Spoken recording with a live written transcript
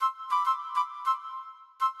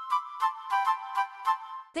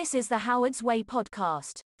This is the Howard's Way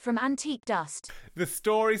podcast from Antique Dust. The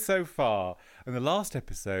story so far. In the last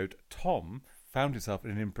episode, Tom found himself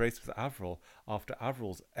in an embrace with Avril after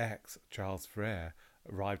Avril's ex, Charles Frere,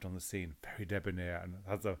 arrived on the scene, very debonair, and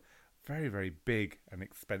has a very, very big and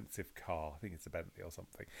expensive car. I think it's a Bentley or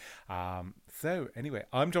something. So, anyway,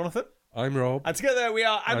 I'm Jonathan. I'm Rob. And together we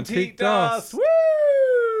are Antique Dust. Dust.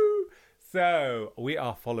 Woo! So, we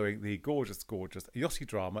are following the gorgeous, gorgeous Yossi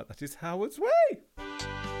drama that is Howard's Way.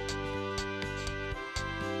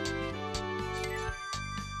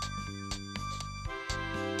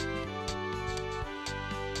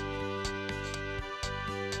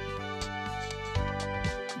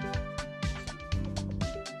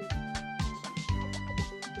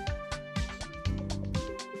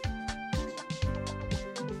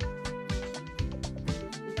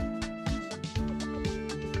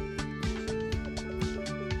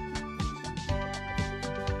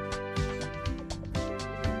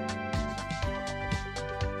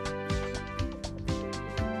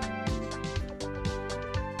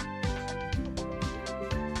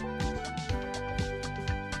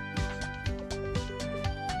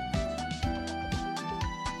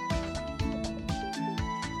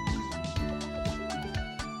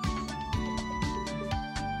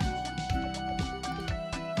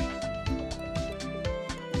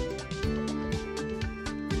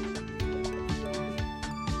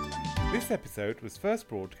 This episode was first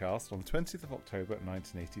broadcast on 20th of October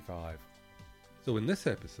 1985. So in this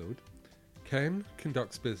episode, Ken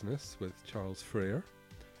conducts business with Charles Frere,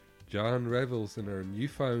 Jan revels in her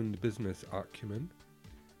newfound business acumen,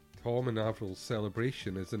 Tom and Avril's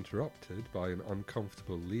celebration is interrupted by an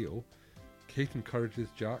uncomfortable Leo, Kate encourages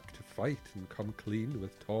Jack to fight and come clean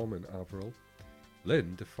with Tom and Avril,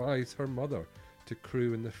 Lynn defies her mother to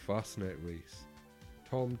crew in the Fastnet race,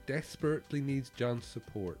 Tom desperately needs Jan's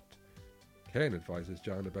support, Ken advises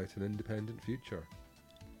Jan about an independent future.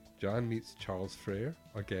 Jan meets Charles Frere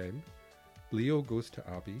again. Leo goes to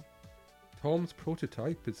Abbey. Tom's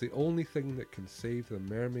prototype is the only thing that can save the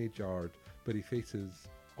Mermaid Yard, but he faces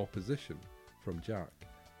opposition from Jack.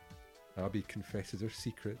 Abbey confesses her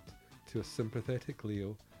secret to a sympathetic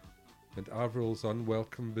Leo, and Avril's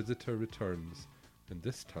unwelcome visitor returns, and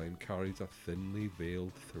this time carries a thinly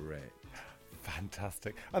veiled threat.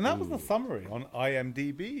 Fantastic. And that was the summary on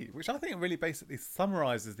IMDb, which I think really basically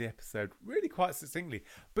summarises the episode really quite succinctly.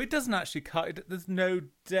 But it doesn't actually cut it. There's no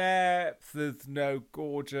depth. There's no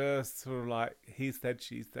gorgeous sort of like he said,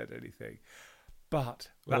 she said anything. But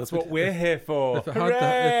that's what we're here for. If it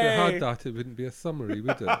had that, it wouldn't be a summary,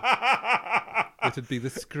 would it? It'd be the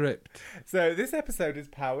script. So this episode is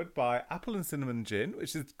powered by apple and cinnamon gin,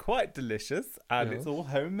 which is quite delicious, and it's all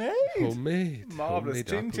homemade. Marvellous.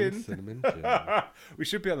 Chin apple chin. and cinnamon gin. We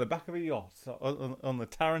should be on the back of a yacht on the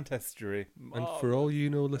Tarrant Estuary. And for all you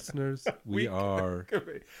know, listeners, we are.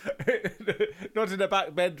 Not in a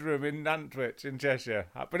back bedroom in Nantwich in Cheshire,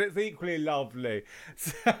 but it's equally lovely.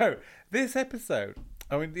 So this episode,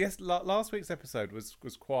 I mean, yes, last week's episode was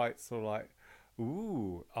quite sort of like,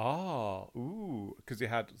 because you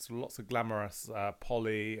had sort of lots of glamorous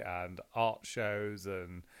Polly and art shows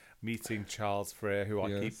and meeting Charles Frere, who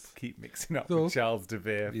I keep mixing up with Charles De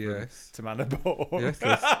Vere from Tamana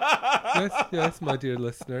Yes, my dear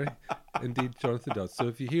listener. Indeed, Jonathan does. So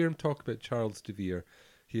if you hear him talk about Charles De Vere,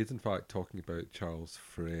 he is in fact talking about Charles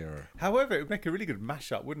Frere. However, it would make a really good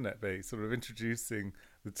mashup, wouldn't it be? Sort of introducing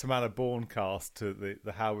the Tamana Bourne cast to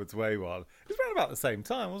the Howard's Way one. It was around about the same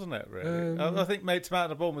time, wasn't it, really? I think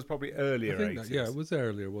Tamana Bourne was probably earlier. I think it was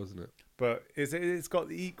earlier, wasn't it? But it's got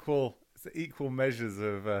the equal measures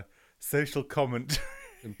of social commentary.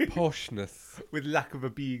 And poshness. With lack of a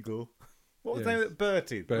beagle. What was the name of it?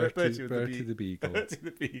 Bertie. Bertie the Beagle. Bertie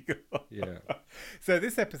the Beagle. Yeah. So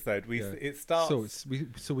this episode, it starts...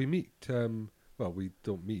 So we meet... we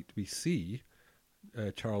don't meet. We see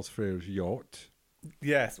Charles Frere's yacht.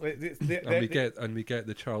 Yes. And we get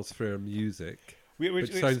the Charles Frere music,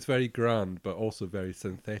 which sounds very grand, but also very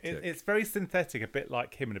synthetic. It's very synthetic, a bit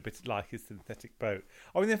like him and a bit like his synthetic boat.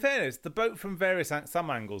 I mean, in fairness, the boat from some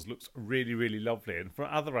angles looks really, really lovely, and from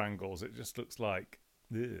other angles, it just looks like...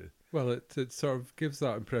 Ugh. Well, it sort of gives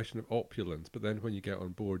that impression of opulence, but then when you get on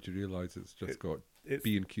board, you realise it's just got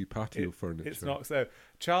B&Q patio furniture. It's not. So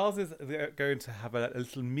Charles is going to have a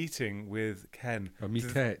little meeting with Ken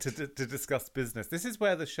to discuss business. This is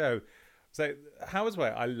where the show... So Howard's Way,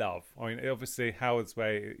 I love. I mean, obviously, Howard's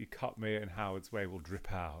Way, you cut me and Howard's Way will drip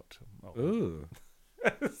out. Ooh.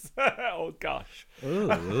 Oh gosh. Well,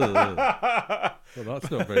 that's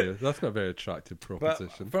not a very attractive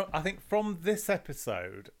proposition. I think from this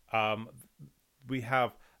episode, we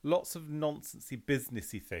have lots of nonsensy,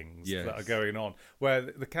 businessy things Yes. that are going on, where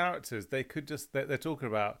the characters, they could just, they're talking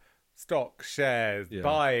about stock, shares, Yeah.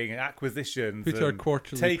 buying, acquisitions, Put our and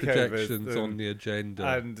quarterly takeovers projections on the agenda.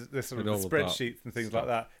 and the sort of and the all of that spreadsheets and things stuff. like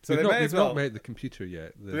that. So we've they may we've as well. not met the computer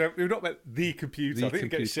yet. We've not met the computer. The I think it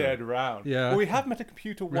gets computer. shared around. Yeah. Well, we have met a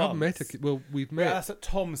computer We once. haven't met we've Yeah, met that's at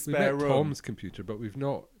Tom's we've spare met room. Tom's computer, but we've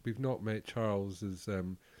not met Charles's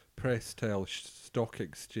Prestel Stock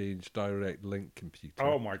Exchange Direct Link computer.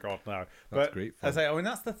 Oh my God, no! That's But great as fun. I mean,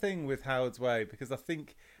 that's the thing with Howard's Way, because I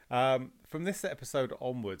think from this episode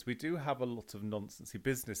onwards, we do have a lot of nonsensy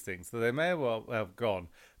business things. So they may well have gone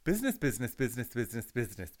business, business, business, business,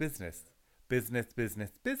 business, business, business,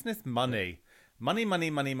 business, business, money, money,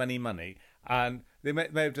 money, money, money, money, and they may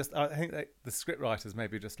have just. I think the script writers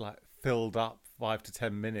maybe just like filled up 5 to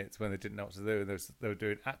 10 minutes when they didn't know what to do. They were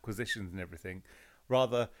doing acquisitions and everything.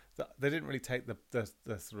 Rather, they didn't really take the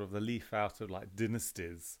sort of the leaf out of like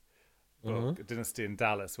Dynasties. Book, Dynasty in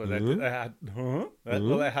Dallas, where they had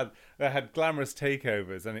glamorous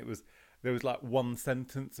takeovers, and there was like one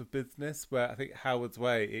sentence of business where I think Howard's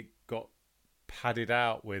Way it got padded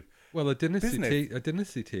out with. Well, a dynasty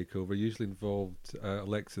business. takeover usually involved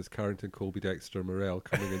Alexis Carrington, Colby Dexter, Morell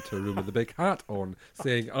coming into a room with a big hat on,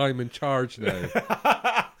 saying, "I'm in charge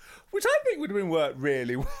now." Which I think would have been worked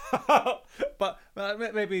really well. But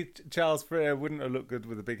maybe Charles Freer wouldn't have looked good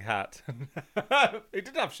with a big hat. He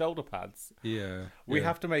did have shoulder pads. Yeah. We yeah.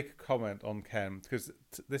 have to make a comment on Ken, because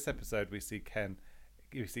this episode we see Ken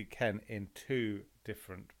in 2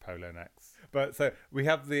 different polo necks. But so we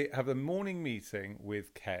have the morning meeting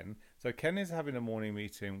with Ken. So Ken is having a morning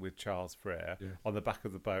meeting with Charles Freer on the back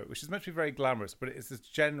of the boat, which is meant to be very glamorous, but it's this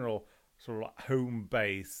general sort of like home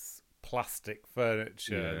base plastic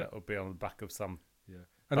furniture that will be on the back of some. Yeah.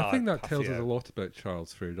 And I think that tells us patio. a lot about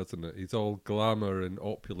Charles Freer, doesn't it? He's all glamour and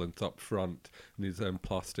opulent up front, and he's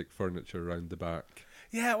plastic furniture around the back.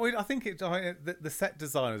 Yeah, well, I think the set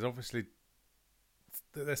designers obviously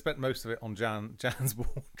they spent most of it on Jan's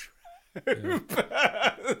wardrobe.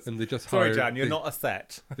 And they just Sorry, hired, Jan, you're not a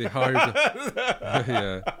set. They hired,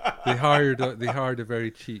 they hired a very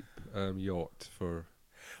cheap yacht for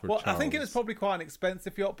Well, Charles. I think it was probably quite an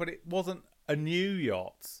expensive yacht, but it wasn't a new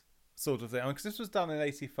yacht sort of thing. Because this was done in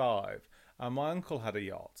 '85, and my uncle had a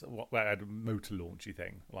yacht, where it had a motor launchy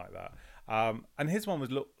thing like that. And his one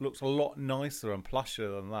looked a lot nicer and plusher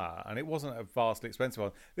than that, and it wasn't a vastly expensive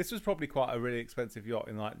one. This was probably quite a really expensive yacht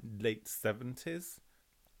in like late '70s,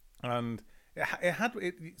 and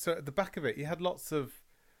so at the back of it, you had lots of.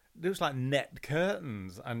 It was like net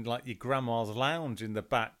curtains and like your grandma's lounge in the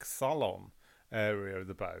back salon area of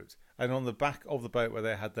the boat, and on the back of the boat where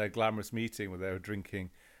they had their glamorous meeting where they were drinking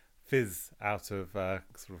fizz out of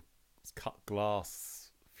sort of cut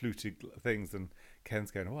glass fluted things, and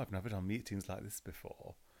Ken's going, "Oh, I've never done meetings like this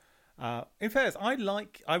before." In fairness, I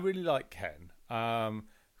really like Ken,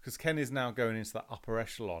 because Ken is now going into that upper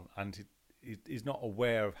echelon, and he's not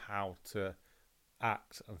aware of how to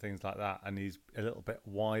act and things like that, and he's a little bit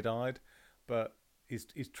wide-eyed, but he's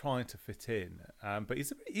trying to fit in. But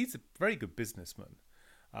he's a very good businessman,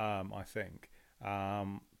 I think.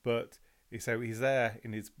 But so he's there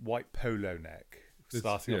in his white polo neck,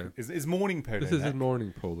 starting off his morning polo neck. This is his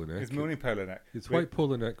morning polo neck. His morning polo neck. His white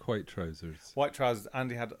polo neck, white trousers. White trousers, and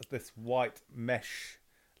he had this white mesh,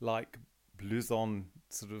 like blouson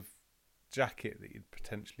sort of jacket that you'd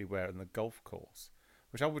potentially wear in the golf course,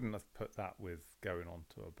 which I wouldn't have put that with going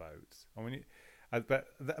onto a boat. I mean, but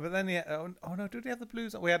then he had, oh no, did he have the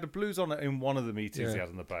blues on? We had the blues on in one of the meetings he had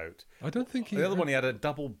on the boat. I don't think The other one he had a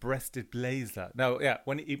double-breasted blazer. No, yeah,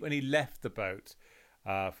 when he left the boat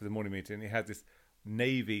for the morning meeting, he had this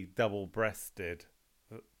navy double-breasted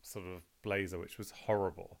sort of blazer, which was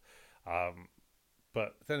horrible.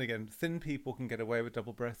 But then again, thin people can get away with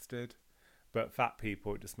double-breasted, but fat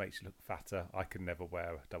people, it just makes you look fatter. I can never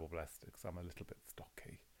wear a double-breasted because I'm a little bit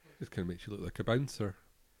stocky. Just kind of makes you look like a bouncer.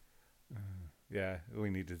 Yeah, all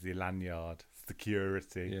you need is your lanyard,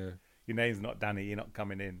 security. Yeah. Your name's not Danny, you're not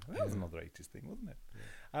coming in. Well, that was another 80s thing, wasn't it?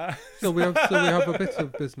 So we have a bit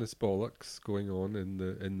of business bollocks going on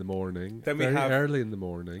in the morning. Then we very have- early in the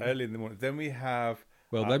morning. Early in the morning. Then we have...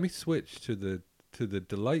 Well, let me switch to the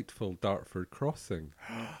delightful Dartford crossing.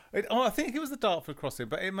 I think it was the Dartford crossing,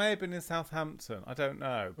 but it may have been in Southampton. I don't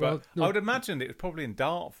know. But Well, no. I would imagine it was probably in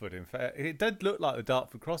Dartford. In fact, it did look like the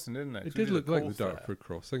Dartford crossing, didn't it? It did look like the Dartford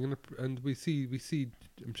crossing, and we see.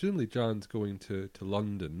 Presumably, Jan's going to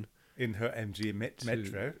London in her MG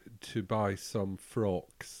Metro. to buy some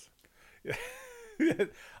frocks. And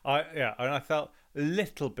I felt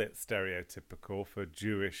little bit stereotypical for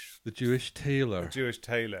The Jewish tailor. Jewish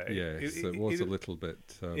tailor. Yes, it was a little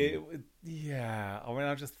bit. Yeah, I mean,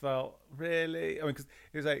 I just felt really. I mean, because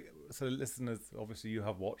it was like, so listeners, obviously, you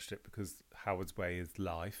have watched it because Howard's Way is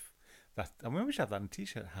life. I mean, we should have that on a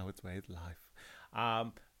T-shirt. Howard's Way is life,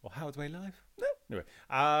 or Howard's Way life. No, anyway.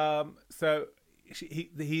 So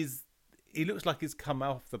he looks like he's come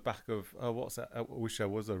off the back of what's that? I wish I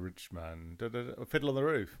was a rich man. Fiddle on the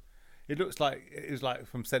Roof. It looks like it was like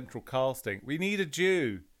from Central Casting. We need a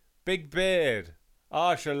Jew, big beard,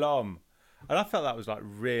 shalom. And I felt that was like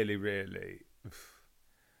really, really.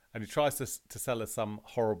 And he tries to sell us some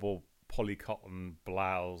horrible polycotton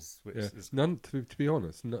blouse, which is none. To be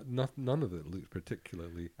honest, none of it looked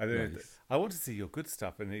particularly nice. I want to see your good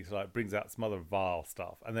stuff, and he like brings out some other vile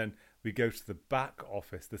stuff, and then we go to the back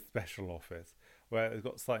office, the special office, where they've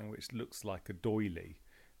got something which looks like a doily,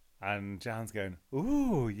 and Jan's going,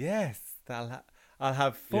 "Ooh, yes, I'll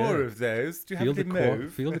have 4 of those. Do you have to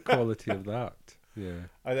move? Feel the quality of that." Yeah.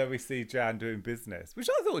 And then we see Jan doing business, which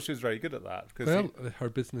I thought she was very good at that. Well, her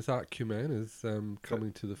business acumen is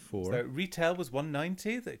coming to the fore. So retail was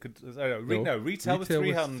 $190. Retail was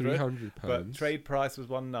 £300, but trade price was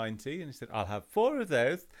 $190. And he said, "I'll have 4 of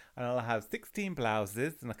those, and I'll have 16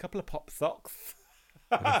 blouses and a couple of pop socks."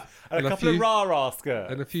 and a couple of rah-rah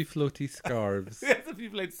skirts. And a few floaty scarves. Yes, a few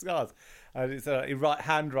floaty scarves. And it's, he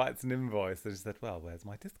hand writes an invoice. And she said, "Well, where's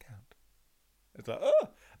my discount?" It's like, oh,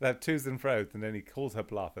 they have twos and fro's, and then he calls her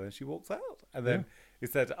bluff, and then she walks out. And then he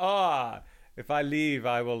said, if I leave,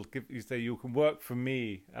 I will give you, say you can work for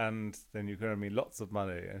me, and then you can earn me lots of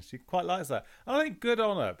money. And she quite likes that. And I think good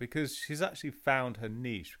on her, because she's actually found her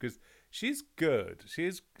niche, because she's good.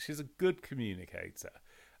 She's a good communicator,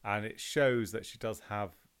 and it shows that she does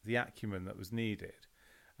have the acumen that was needed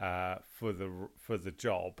for the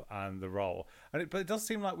job and the role. But it does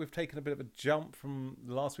seem like we've taken a bit of a jump from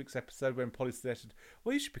last week's episode when Polly suggested,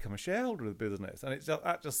 well, you should become a shareholder of the business, and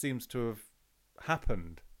that just seems to have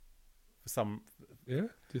happened for some. Yeah,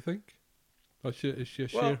 do you think? Is she a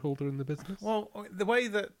shareholder in the business? Well, the way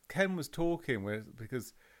that Ken was talking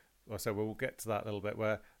because we'll get to that a little bit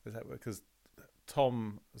because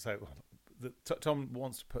Tom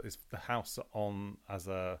wants to put the house on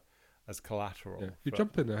as collateral. Yeah. You're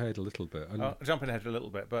jumping ahead a little bit. Jumping ahead a little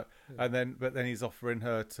bit, but then he's offering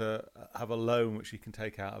her to have a loan which she can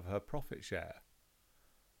take out of her profit share.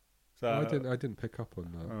 So I didn't pick up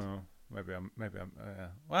on that. Oh, maybe I'm. Yeah.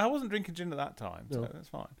 Well, I wasn't drinking gin at that time, so that's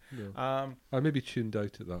fine. No. I maybe tuned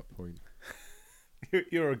out at that point.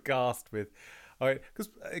 You're aghast with.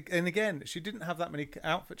 And again, she didn't have that many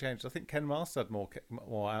outfit changes. I think Ken Master had more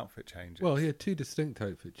outfit changes. Well, he had 2 distinct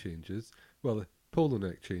outfit changes. Well, the polo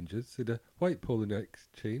neck changes. He had a white polo neck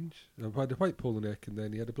change. He had a white polo neck, and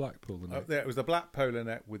then he had a black polo neck. It was a black polo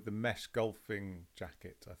neck with the mesh golfing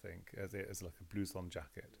jacket, I think, as like a blouson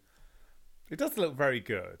jacket. It does look very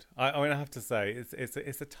good. I mean, I have to say,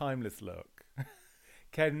 it's a timeless look.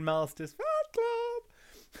 Ken Masters Fan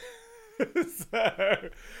Club. So,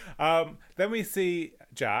 then we see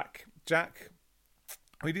Jack.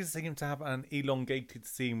 We need to see him to have an elongated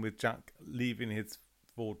scene with Jack leaving his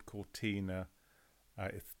Ford Cortina,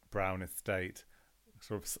 brown estate,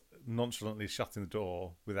 sort of nonchalantly shutting the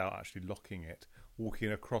door without actually locking it,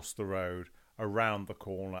 walking across the road, around the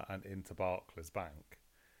corner, and into Barclays Bank.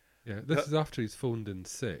 Yeah, this is after he's phoned in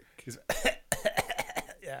sick.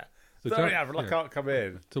 Yeah. So sorry, Avril, I can't come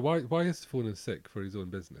in. So why is he phoning sick for his own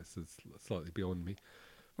business? It's slightly beyond me.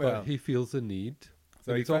 Well, but he feels a need.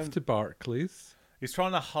 So he's off to Barclays. He's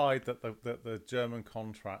trying to hide that the German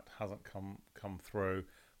contract hasn't come through.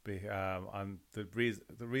 And the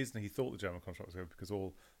reason he thought the German contract was good because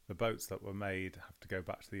all the boats that were made have to go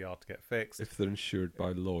back to the yard to get fixed. If they're insured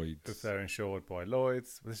by Lloyd's. If they're insured by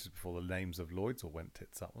Lloyd's. This is before the names of Lloyd's all went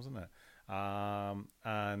tits up, wasn't it?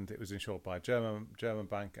 And it was insured by a German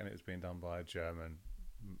bank, and it was being done by a German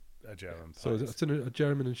so it's a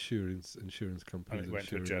German insurance company. And it went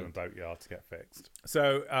to a German boat yard to get fixed.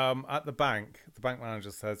 So at the bank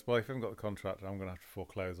manager says, well, if you haven't got the contract, I'm going to have to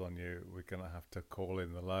foreclose on you. We're going to have to call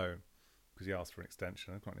in the loan because he asked for an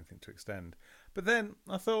extension. I've got anything to extend. But then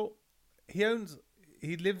I thought he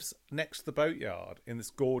lives next to the boatyard in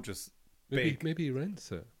this gorgeous maybe he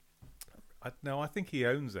rents it. I think he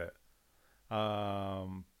owns it.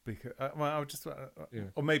 Because I would just,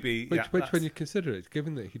 or maybe which when you consider it,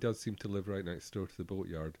 given that he does seem to live right next door to the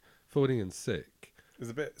boatyard, phoning in sick is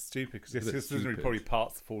a bit stupid because his sister probably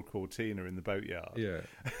parks the Ford Cortina in the boatyard. Yeah,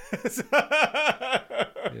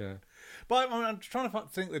 yeah. But I'm trying to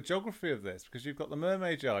think the geography of this because you've got the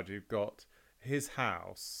Mermaid Yard, you've got his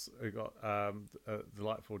house, you've got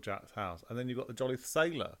Delightful Jack's house, and then you've got the Jolly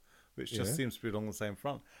Sailor, which just Yeah. seems to be along the same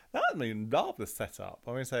front. That would be a marvellous setup.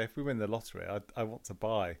 I mean, say if we win the lottery, I want to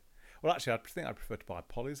buy. Well, actually, I think I'd prefer to buy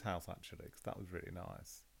Polly's house actually, because that was really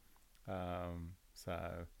nice.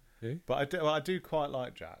 Yeah. But I do quite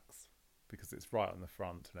like Jack's because it's right on the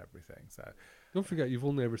front and everything. So Don't forget, you've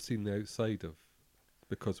only ever seen the outside of,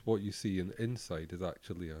 because what you see inside is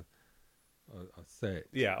actually a set.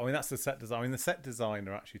 yeah, I mean that's the set design. I mean the set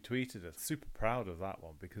designer actually tweeted us, super proud of that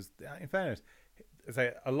one because, in fairness,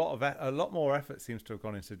 a lot more effort seems to have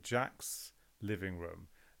gone into Jack's living room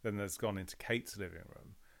than there's gone into Kate's living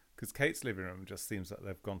room. Because Kate's living room just seems like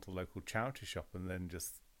they've gone to a local charity shop and then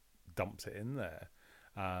just dumped it in there.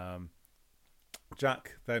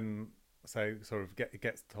 Jack then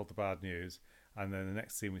gets told the bad news, and then the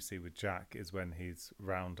next scene we see with Jack is when he's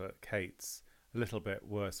round at Kate's, a little bit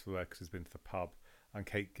worse for wear because he's been to the pub, and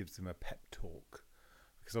Kate gives him a pep talk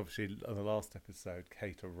because obviously in the last episode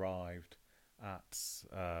Kate arrived at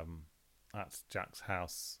Jack's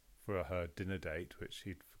house for her dinner date, which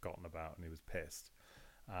he'd forgotten about, and he was pissed.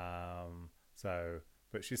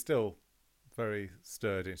 But she's still very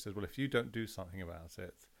sturdy. She says, "Well, if you don't do something about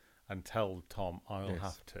it and tell Tom, I'll Yes.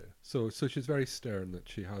 have to." So she's very stern that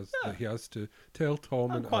he has to tell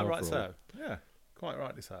Tom and Quite Avril. right so. Yeah, quite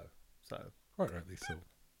rightly so. So Quite rightly so.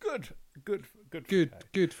 good. For Good,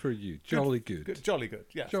 Kate. good for you. Jolly good. Jolly good.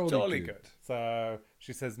 Yes, Jolly jolly good. good. So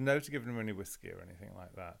she says no to giving him any whiskey or anything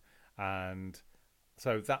like that, and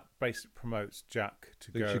so that basically promotes Jack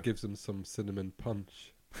to I think go. she gives him some cinnamon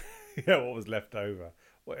punch. Yeah, what was left over.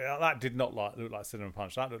 Well, that did not look like cinnamon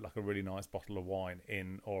punch. That looked like a really nice bottle of wine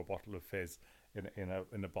or a bottle of fizz in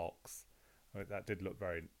a box. I mean, that did look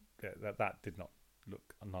very. Yeah, that did not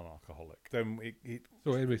look non-alcoholic. Then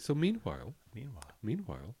So anyway, meanwhile,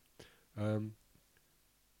 meanwhile,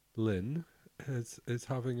 Lynn is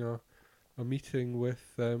having a meeting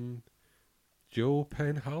with Joe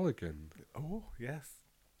Penhaligon. oh yes,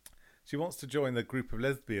 she wants to join the group of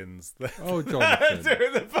lesbians. Oh, Jonathan.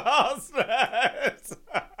 Doing the fastness.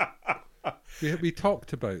 We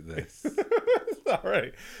talked about this.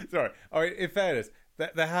 Sorry. I mean, in fairness,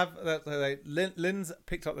 Lynn's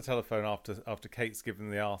picked up the telephone after Kate's given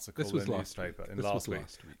the article This was in the last newspaper week. in This last was week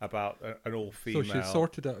last week. about an all-female. So she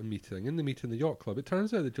sorted out a meeting. In the meeting, the yacht club. It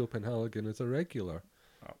turns out that Joe Penhaligon is a regular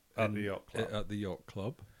at the yacht club. At the yacht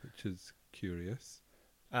club, which is curious.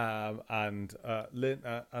 And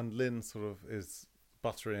Lynn sort of is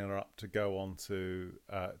buttering her up to go on to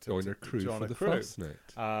Join her crew join for a the crew. first night.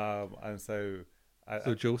 And so.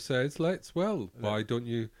 So Joe says, why don't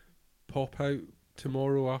you pop out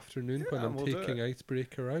tomorrow afternoon when I'm we'll do taking it.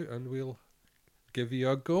 Icebreaker out, and we'll give you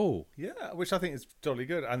a go. Yeah, which I think is jolly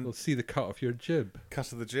good. And We'll see the cut of your jib.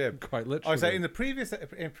 cut of the jib. Quite I literally. say in the previous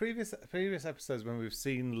episodes when we've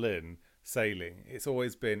seen Lynn sailing, it's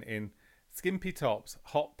always been in skimpy tops,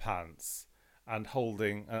 hot pants, and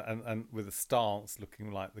holding and with a stance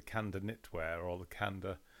looking like the Kanda knitwear or the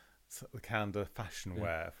Kanda fashion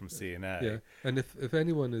wear from CNA. Yeah, and if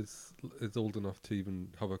anyone is old enough to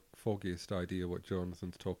even have a foggiest idea what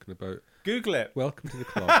Jonathan's talking about, Google it. welcome to the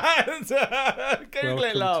club. Google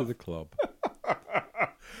it, Welcome love. to the club.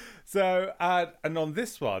 So, and on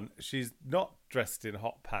this one, she's not dressed in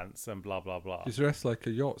hot pants and blah blah blah. She's dressed like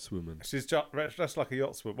a yachtswoman. She's dressed like a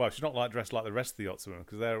yachtswoman. Well, she's not dressed like the rest of the yachtswomen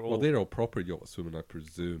because they're all They're all proper yachtswomen, I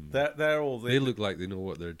presume. they're all They look like they know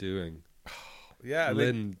what they're doing. yeah.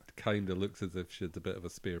 Lynn kind of looks as if she's a bit of a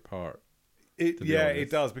spare part. It to be honest. it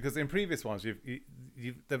does because in previous ones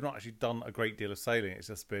they've not actually done a great deal of sailing. It's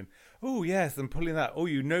just been yes, I'm pulling that. Oh,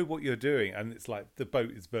 you know what you're doing, and it's like the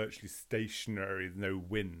boat is virtually stationary, with no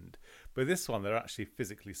wind. But this one, they're actually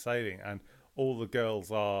physically sailing, and all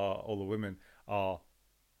the women are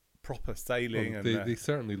proper sailing, Well, and they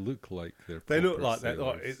certainly look like they're. they look proper like that.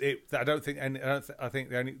 sailors. I don't think any. I think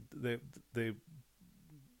the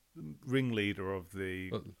ringleader of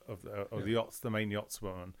the yachts, the main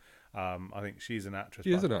yachtswoman. I think she's an actress.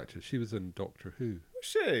 She is an actress. She was in Doctor Who. Was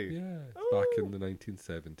she? Yeah, back in the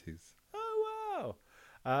 1970s. Oh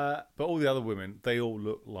wow! But all the other women, they all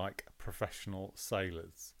look like professional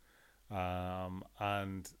sailors, and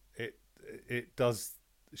it does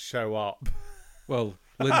show up. Well,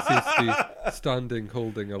 Lynn seems to be standing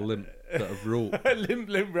holding a limp bit of rope.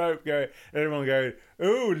 limp rope going, everyone going,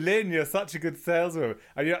 "Oh, Lynn, you're such a good saleswoman."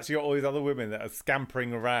 And you actually got all these other women that are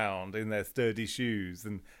scampering around in their sturdy shoes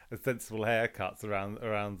and sensible haircuts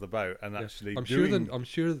around the boat, and actually I'm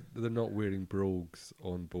sure they're not wearing brogues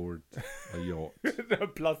on board a yacht.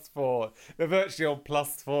 +4. They're virtually on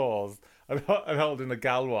 +4s and holding a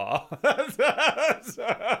gallois.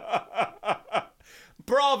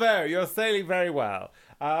 Bravo, you're sailing very well.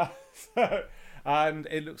 And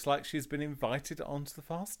it looks like she's been invited onto the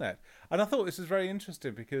Fastnet. And I thought this was very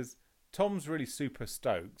interesting because Tom's really super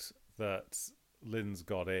stoked that Lynn's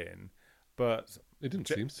got in, but He didn't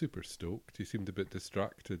seem super stoked. He seemed a bit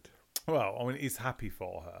distracted. well, I mean, he's happy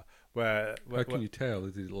for her. How can you tell?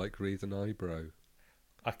 Did he like raise an eyebrow?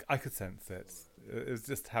 I could sense it. It was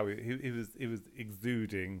just how he was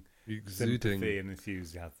exuding sympathy and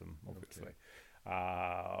enthusiasm, obviously.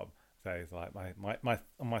 So he's like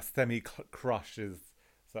my semi crush is.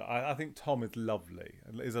 So I think Tom is lovely.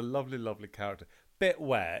 He's a lovely character. Bit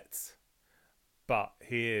wet, but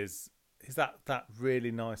he's that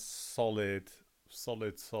really nice, solid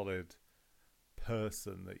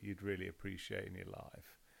person that you'd really appreciate in your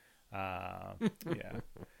life. Yeah.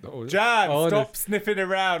 Oh, Jan, stop sniffing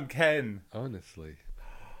around, Ken. Honestly,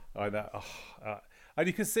 I know. And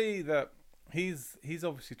you can see that he's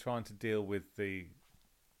obviously trying to deal with the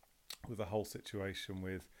whole situation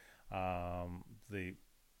with the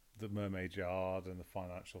mermaid yard and the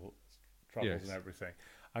financial troubles and everything.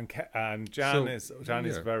 And Jan is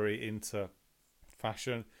very into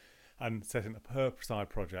fashion and setting up her side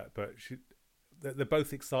project, but they're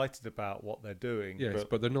both excited about what they're doing. Yes,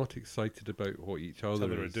 but they're not excited about what each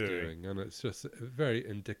other is doing, and it's just very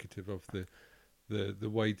indicative of the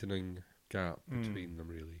widening gap between them,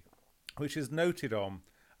 really. Which is noted on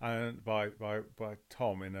and by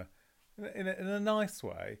Tom in a nice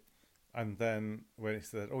way. And then when he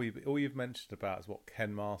said, all you've mentioned about is what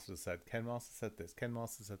Ken Masters said. Ken Masters said this. Ken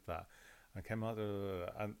Masters said that. And Ken Masters,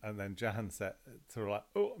 and then Jan said, sort of like,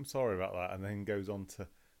 oh, I'm sorry about that. And then goes on to.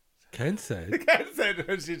 Ken said,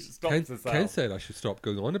 and she stops herself. Ken said I should stop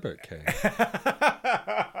going on about Ken.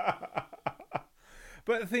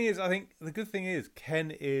 But the thing is, I think the good thing is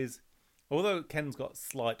Ken is, although Ken's got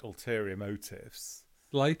slight ulterior motives.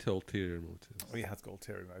 Slight ulterior motives. He has got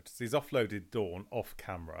ulterior motives. He's offloaded Dawn off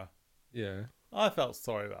camera. Yeah. I felt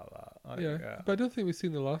sorry about that. Yeah, but I don't think we've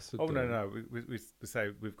seen the last of Dawn. No. We say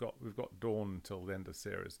we've got Dawn until the end of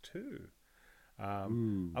series 2.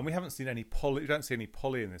 And we haven't seen any Polly. We don't see any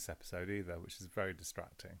Polly in this episode either, which is very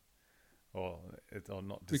distracting. Or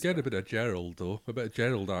not. We get a bit of Gerald though, a bit of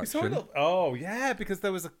Gerald action. Oh yeah, because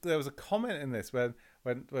there was a comment in this when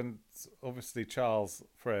obviously Charles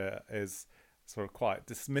Frere is sort of quite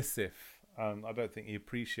dismissive, and I don't think he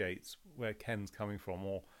appreciates where Ken's coming from,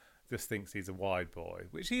 or just thinks he's a wide boy,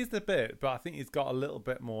 which he's a bit, but I think he's got a little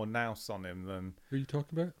bit more nous on him than. Who are you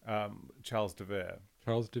talking about? Charles De Vere.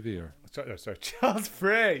 Charles De Vere. Sorry, Charles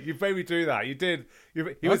Frere. You made me do that. You did.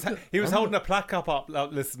 He was holding a plaque up,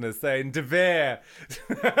 listeners, saying De Vere,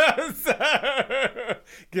 so,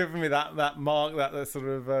 giving me that mark, that sort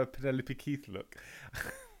of Penelope Keith look.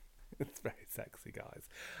 It's very sexy, guys.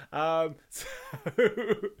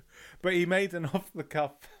 But he made an off the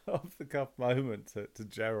cuff moment to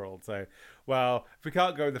Gerald, saying, "Well, if we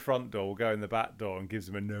can't go in the front door, we'll go in the back door," and gives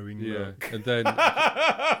him a knowing look. And then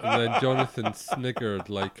Jonathan sniggered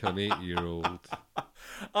like an 8-year-old.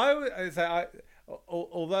 I would say,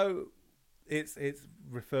 although it's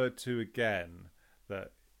referred to again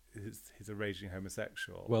that he's a raging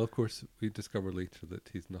homosexual. Well, of course, we discover later that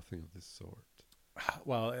he's nothing of this sort.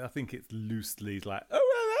 Well, I think it's loosely like,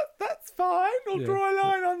 oh, well, that's fine. I'll draw a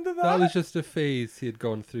line under that. That was just a phase he had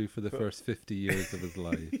gone through for the first 50 years of his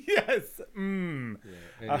life. Yes. Yeah,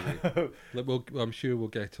 anyway, I'm sure we'll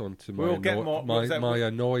get on to my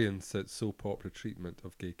annoyance at soap opera treatment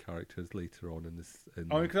of gay characters later on in this.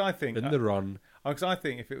 The run. Because I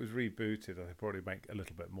think if it was rebooted, I'd probably make a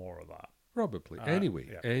little bit more of that. Probably.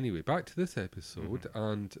 Anyway, back to this episode,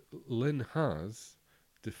 and Lynn has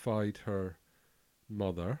defied her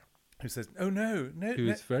mother, who says, "Oh no!" Who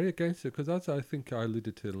is very against it, because as I think I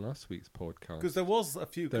alluded to in last week's podcast, because there was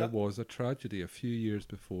a tragedy a few years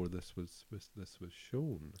before this was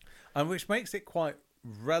shown, and which makes it quite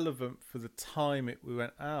relevant for the time we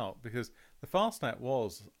went out, because the Fastnet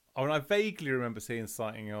was. I mean, I vaguely remember seeing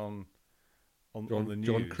something on the news.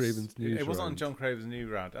 John Craven's news. It wasn't on John Craven's news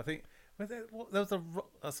round. I think. There was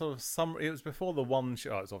a sort of summary. It was before the one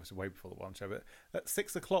show. It was obviously way before the one show. But at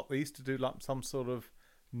 6 o'clock, they used to do like some sort of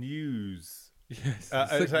news. Yes,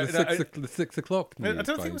 the 6 o'clock news. I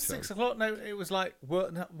don't think it was 6 o'clock. No, it was like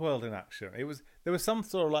World in Action. There was some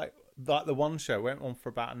sort of like the one show went on for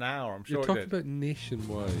about an hour. I'm sure you're talking about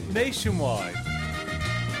Nationwide. Nationwide.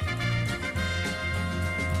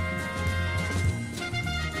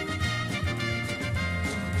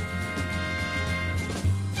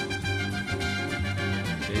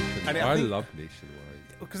 I love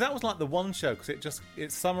Nationwide because that was like the one show, because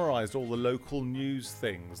it summarised all the local news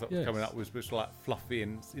things that were coming up, which were like fluffy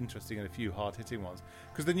and interesting and a few hard hitting ones.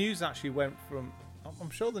 Because the news actually went from I'm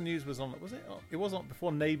sure the news was on. Was it? It was on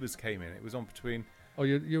before Neighbours came in. It was on between. Oh,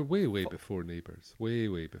 you're way before Neighbours.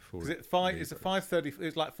 Way before. Is it five? It's a 5:30.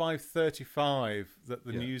 It's like 5:35 that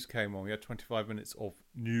the Yeah. news came on. We had 25 minutes of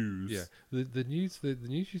news. Yeah, the news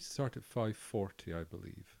used to start at 5:40, I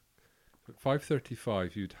believe. At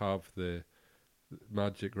 5:35, you'd have the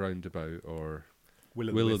Magic Roundabout or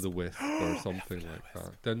Will o' the Wisp or something like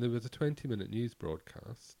that. Then there was a 20-minute news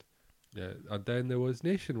broadcast. Yeah, and then there was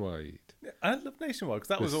Nationwide. Yeah, I love Nationwide because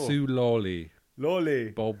that with was all. Sue Lawley,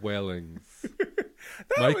 Lolly. Bob Wellings,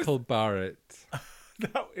 That Michael Barrett.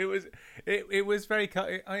 No, it was very.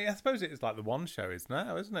 I suppose it is like the One Show is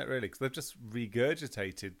now, isn't it? Really, because they've just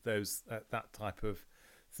regurgitated those that type of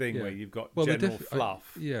thing Yeah. where you've got Well, general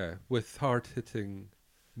fluff yeah, with hard-hitting.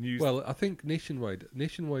 news. Well, I think Nationwide,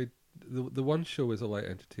 the One Show is a light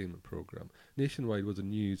entertainment program. Nationwide was a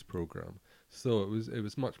news program, so it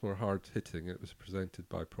was much more hard-hitting. It was presented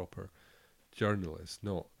by proper journalists,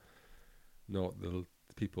 not the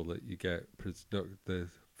people that you get, not the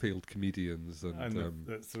failed comedians and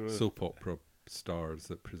that sort of- soap opera stars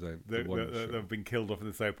that present the One Show. they've been killed off in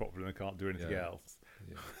the soap opera and they can't do anything Yeah. else.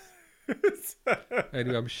 Yeah.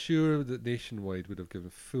 Anyway, I'm sure that Nationwide would have given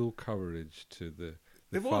full coverage to the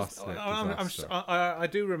It was. Fastnet disaster. I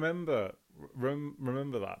do remember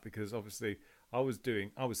that because obviously I was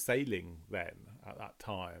sailing then at that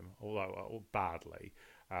time, although badly,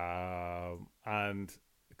 and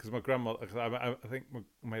because my grandmother, I think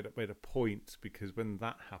made a point because when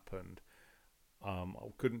that happened, I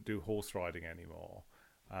couldn't do horse riding anymore,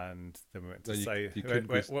 and then we went to you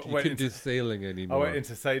couldn't do sailing anymore. I went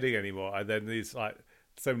into sailing anymore, and then these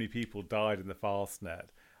so many people died in the Fastnet.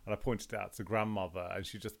 And I pointed it out to grandmother, and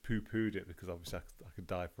she just poo-pooed it because obviously I could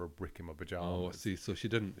die for a brick in my pajamas. Oh, see, so she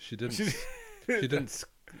didn't. That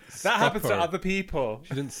happens to other people.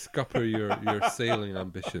 She didn't scupper your sailing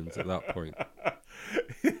ambitions at that point.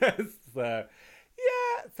 Yes. So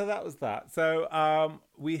that was that. So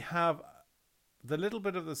we have the little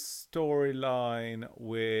bit of the storyline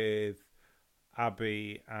with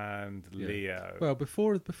Abby and Leo. Well,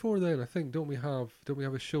 before then, I think don't we have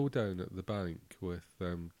a showdown at the bank with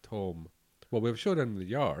Tom? Well, we have a showdown in the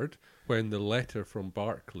yard when the letter from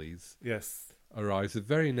Barclays Yes. arrives the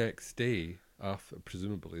very next day,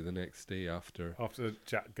 presumably the next day after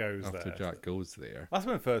Jack goes there. Jack goes there. That's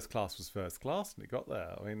when First Class was First Class, and it got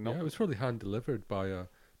there. I mean, Yeah, it was probably hand delivered by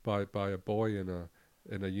a boy in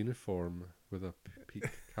a uniform with a peak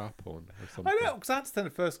cap on or something. I know, because I had to send a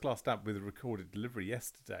First Class stamp with a recorded delivery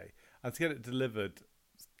yesterday, and to get it delivered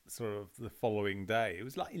sort of the following day, it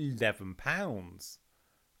was like £11.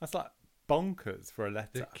 That's like bonkers for a letter.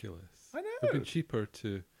 Ridiculous. I know. It would have been cheaper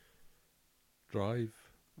to drive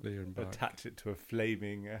there and back. Attach it to a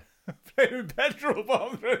flaming petrol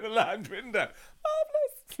bomb through the lounge window.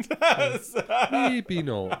 Marvellous. Maybe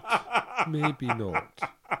not. Maybe not.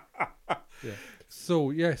 Yeah.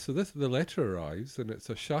 So the letter arrives, and it's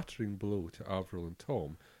a shattering blow to Avril and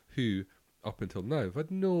Tom, who up until now have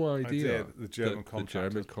had no idea the German that the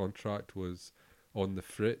German contract was on the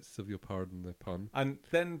fritz, if you'll pardon the pun. And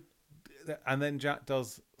then Jack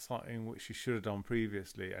does something which he should have done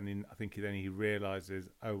previously, and I think then he realises,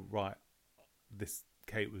 oh right, this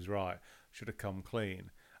Kate was right, should have come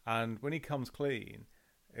clean. And when he comes clean,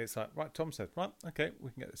 it's like, right, Tom said, right, okay,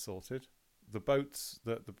 we can get this sorted. The boats,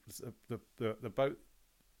 the boat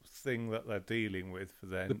thing that they're dealing with for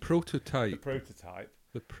them, The prototype.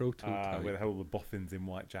 with all the boffins in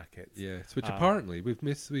white jackets. Yes, which apparently we've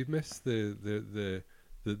missed the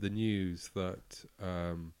news that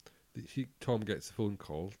Tom gets a phone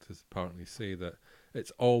call to apparently say that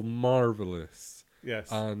it's all marvelous.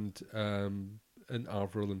 Yes. And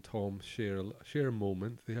Avril and Tom share a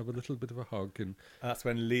moment. They have a little bit of a hug, and that's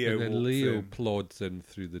when Leo walks Leo in. plods in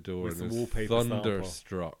through the door With and some is wallpaper sample.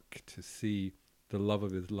 thunderstruck to see the love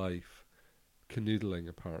of his life canoodling,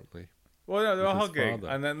 apparently. Well, no, they were with his hugging,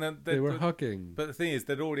 father. and then They were hugging. But the thing is,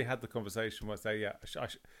 they'd already had the conversation where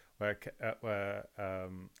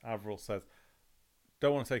Avril says,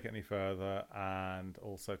 "Don't want to take it any further," and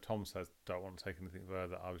also Tom says, "Don't want to take anything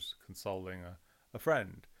further. I was consoling a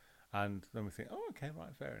friend." And then we think, "Oh, okay,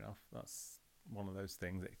 right, fair enough. That's one of those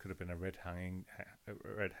things. It could have been a red herring,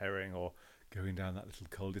 or going down that little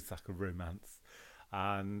cul-de-sac of romance."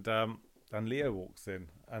 And Leo walks in,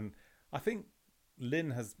 and I think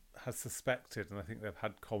Lynn has suspected, and I think they've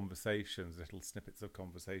had conversations, little snippets of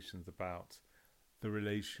conversations about the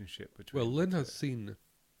relationship between. Well, Lynn has seen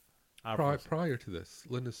Avril. prior to this.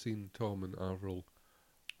 Lynn has seen Tom and Avril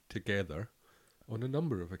together on a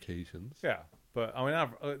number of occasions. Yeah, but I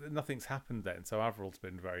mean, nothing's happened then, so Avril's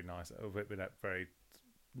been very nice, been very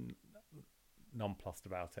nonplussed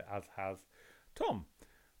about it, as has Tom.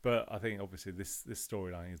 But I think obviously this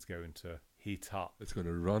storyline is going to heat up. It's going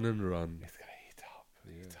to run and run. It's going to heat up.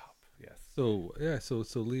 Yeah. Heat up. Yes. So yeah, so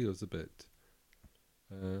Leo's a bit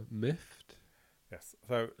miffed. Yes.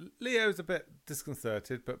 So Leo's a bit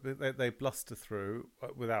disconcerted, but they bluster through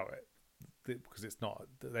without it because it's not.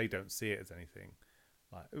 They don't see it as anything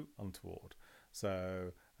like untoward.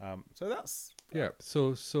 So that's Yeah.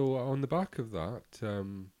 So on the back of that,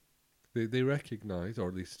 they recognise, or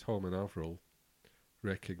at least Tom and Avril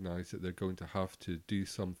recognise, that they're going to have to do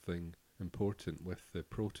something important with the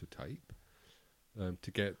prototype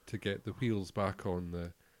to get the wheels back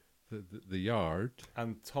on the yard.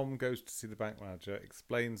 And Tom goes to see the bank manager,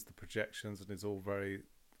 explains the projections, and is all very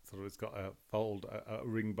sort of. It's got a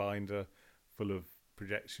ring binder full of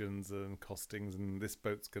projections and costings, and this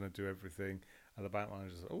boat's going to do everything. And the bank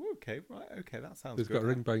manager says, "Oh, okay, right, okay, that sounds It's good." got a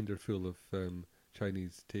ring binder full of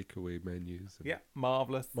Chinese takeaway menus. And Yeah,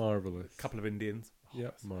 marvelous. marvelous. A couple of Indians.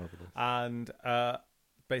 Yeah, marvelous. And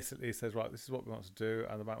basically he says, right, this is what we want to do.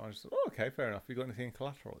 And the bank manager says, oh, okay, fair enough. You got anything in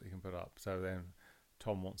collateral that you can put up? So then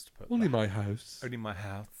Tom wants to put Only that. my house. Only my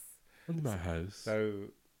house. Only my house. So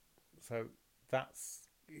that's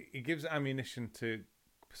it gives ammunition to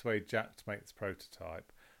persuade Jack to make this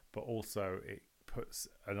prototype, but also it puts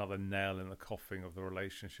another nail in the coffin of the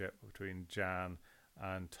relationship between Jan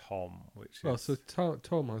and Tom, which well, is... so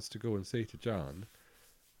Tom has to go and say to Jan,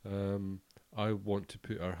 I want to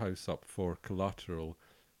put our house up for collateral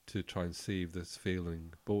to try and save this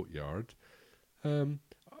failing boatyard.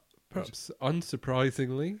 Perhaps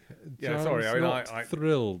unsurprisingly, Yeah, Jan's sorry, I mean, not I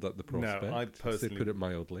thrilled at the prospect. No, I to personally put it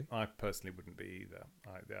mildly. I personally wouldn't be either.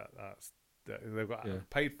 They've got Yeah.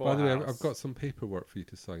 paid for. By the way, house. I've got some paperwork for you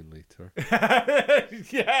to sign later.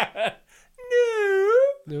 Yeah. No.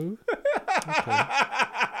 No?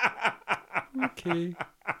 Okay.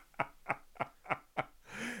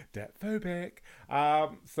 Debt phobic.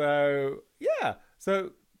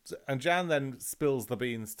 And Jan then spills the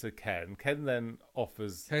beans to Ken. Ken then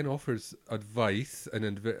offers Ken offers advice, and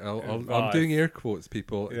I'm Advice. doing air quotes,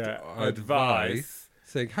 people. advice.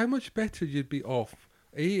 Saying how much better you'd be off,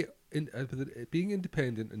 A, being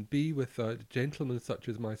independent, and B, with a gentleman such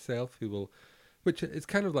as myself who will... Which is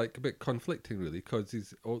kind of like a bit conflicting, really, because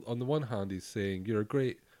he's on the one hand he's saying you're a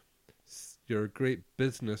great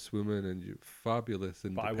businesswoman and you're fabulous,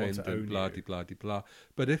 But I want to independent, own blah you. de blah de blah.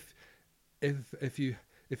 But if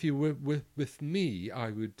you were with me, I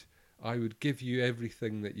would give you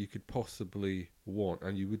everything that you could possibly want,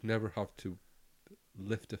 and you would never have to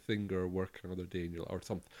lift a finger or work another day in your life, or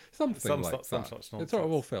something like that. Some It such sort of nonsense.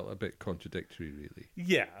 all felt a bit contradictory, really.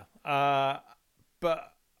 Yeah.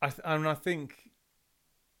 But I think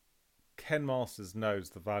Ken Masters knows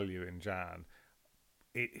the value in Jan.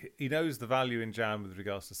 He knows the value in Jan with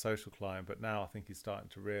regards to social climb, but now I think he's starting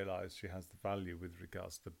to realise she has the value with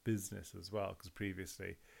regards to business as well, because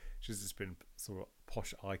previously she's just been sort of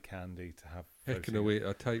posh eye candy to have Hecking away at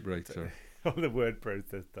a typewriter. on the word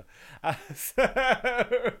processor.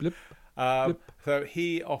 Blip. So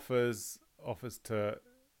he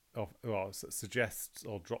suggests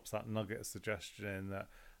or drops that nugget of suggestion in that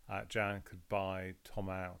Jan could buy Tom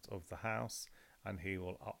out of the house, and he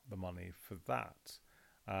will up the money for that.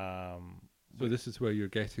 So this is where you're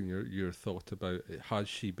getting your thought about it. Has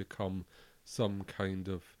she become some kind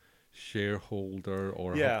of shareholder,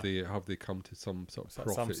 or have they come to some sort of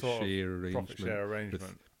profit share arrangement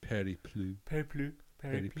with Perry Plou? Perry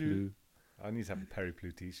Plou. I need to have a Perry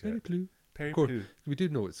Plou t-shirt. Perry Plou. Perry Of course, Plou. we do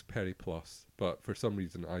know it's Perry Plus, but for some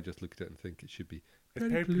reason I just look at it and think it should be It's Perry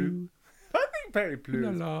Perry Plou. Plou. I think Perry Ooh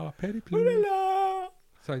Plou. la la, Perry Ooh Plou. la la.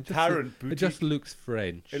 So Tarrant it just Boutique. looks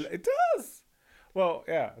French. It does. Well,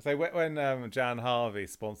 yeah. So when Jan Harvey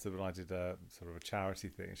sponsored, when I did a sort of a charity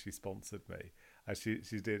thing, she sponsored me, and she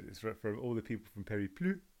did it's from all the people from Perry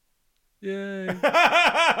Plou. Yay.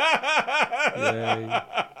 Yay.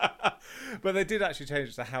 But they did actually change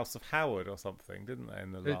it to House of Howard or something, didn't they?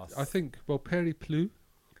 In the last, I think. Well, Perry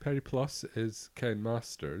Plus is Ken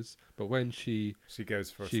Masters, but when she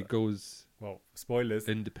goes goes spoilers.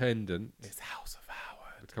 independent, It's House of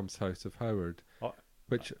Howard. becomes House of Howard, Oh.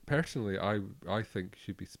 which personally I think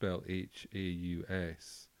should be spelled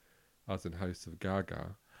Haus, as in House of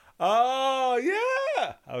Gaga. Oh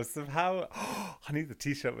yeah, House of Howard. I need the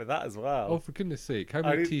T-shirt with that as well. Oh, for goodness sake! How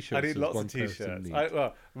many T-shirts I need does lots one of person T-shirts.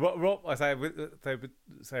 need? Rob, I say,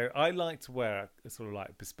 so I like to wear sort of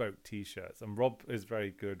like bespoke T-shirts, and Rob is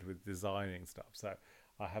very good with designing stuff. So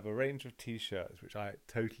I have a range of T-shirts which I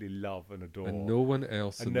totally love and adore, And no one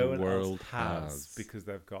else and in no the one world else has. because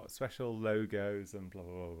they've got special logos and blah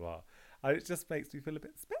blah blah blah. And it just makes me feel a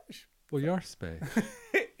bit special. Well, you're special.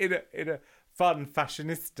 in a fun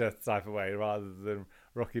fashionista type of way rather than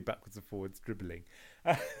rocky backwards and forwards dribbling.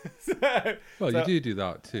 You do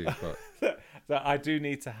that too, but So I do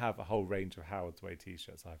need to have a whole range of Howard's Way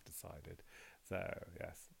t-shirts, I've decided. So,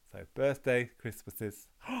 yes. So, birthday, Christmases.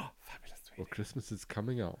 Fabulous, well, sweetie. Christmas is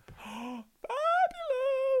coming up. Fabulous!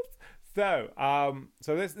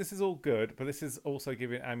 So this is all good, but this is also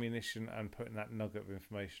giving ammunition and putting that nugget of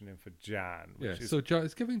information in for Jan. Yeah, Which is, so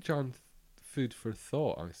it's giving Jan food for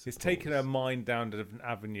thought, I suppose. it's taking her mind down to different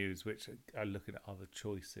avenues, which are looking at other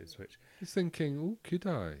choices, which He's thinking, oh, could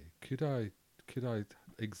I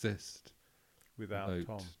exist without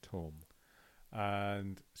Tom. Tom?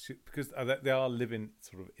 And because they are living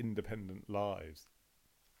sort of independent lives.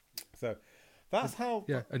 So that's how.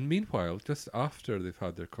 Yeah, and meanwhile, just after they've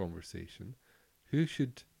had their conversation, who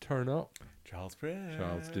should turn up? Charles Frere.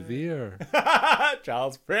 Charles De Vere.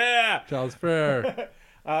 Charles Frere. Charles Frere.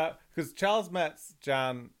 Because Charles met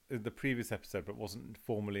Jan in the previous episode, but wasn't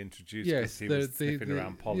formally introduced because Yes, he was sniffing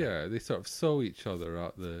around Polly. Yeah, they sort of saw each other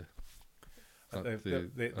at the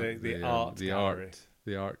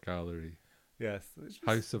art gallery. Yes.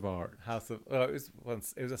 House of Art. It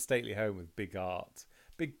was a stately home with big art,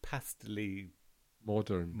 big pastely.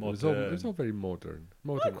 Modern. It was all very modern.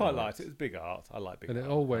 I quite liked it. It was big art. I like big art. And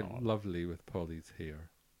it all went lovely with Polly's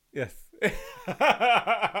hair. Yes.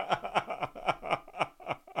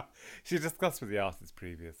 She discussed with the artist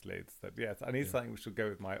previously. It said, yes, I need something which will go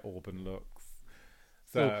with my auburn looks.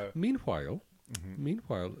 So meanwhile,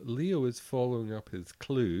 Leo is following up his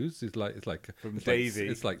clues. It's like Davy.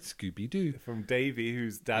 It's like Scooby Doo from Davy,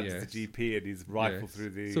 whose dad's the GP, and he's rifled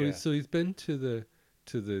through the. So he's been to the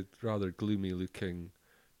rather gloomy looking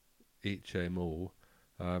HMO,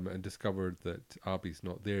 and discovered that Abby's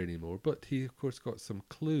not there anymore. But he of course got some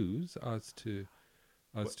clues as to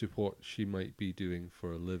what she might be doing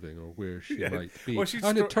for a living or where she might be. Well,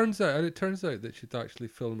 it turns out that she's actually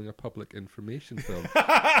filming a public information film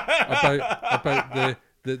about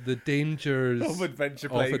the dangers of adventure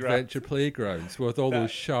playgrounds with all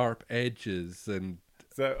those sharp edges. And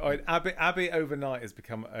so Abby overnight has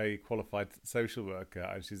become a qualified social worker,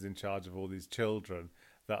 and she's in charge of all these children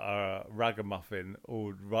that are ragamuffin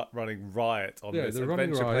or running riot on this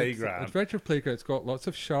adventure playground. Adventure playground's got lots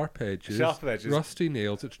of sharp edges, rusty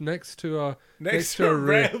nails. It's next to a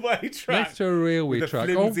railway track. Next to a railway track.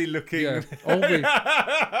 Flimsy looking.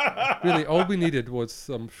 All we needed was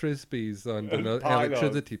some frisbees and an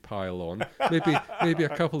electricity pylon. Maybe a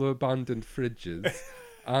couple of abandoned fridges.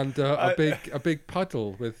 And a big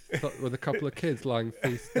puddle with a couple of kids lying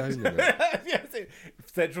face down in it. Yes,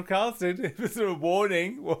 Central Casting. It was a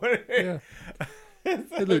warning. Yeah.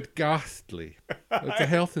 It looked ghastly. It's a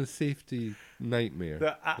health and safety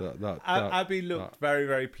nightmare. Abby looked very,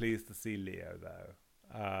 very pleased to see Leo, though.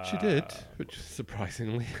 She did, which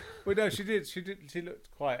surprisingly. Well, no, she did. She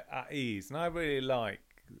looked quite at ease, and I really like.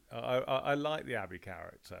 I like the Abby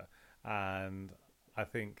character, and I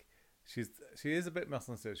think she is a bit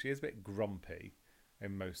misunderstood. She is a bit grumpy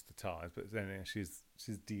in most of the times, but then she's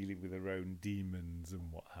dealing with her own demons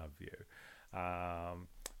and what have you.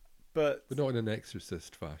 But not in an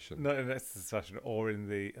exorcist fashion. Not in an exorcist fashion, or in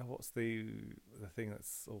the what's the thing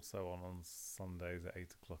that's also on Sundays at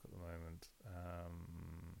 8:00 at the moment.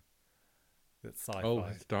 That's sci-fi. Oh,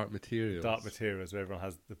 it's Dark Materials. Dark Materials, where everyone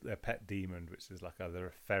has their pet demon, which is like either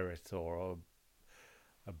a ferret or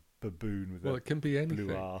a baboon with it can be anything.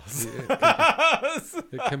 Blue arse.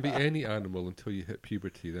 It can be any animal until you hit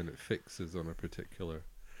puberty, then it fixes on a particular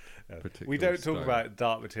we don't style. talk about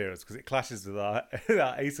Dark Materials because it clashes with our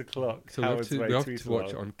 8:00. So we have to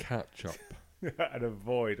watch it on catch up. And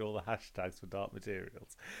avoid all the hashtags for Dark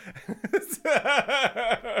Materials.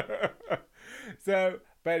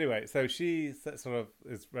 But anyway, so she sort of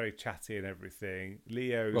is very chatty and everything.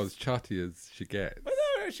 Leo's as chatty as she gets. But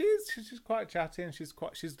no, she's quite chatty, and she's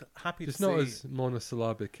happy to see. She's not as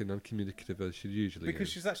monosyllabic and uncommunicative as she usually is. Because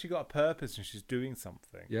she's actually got a purpose and she's doing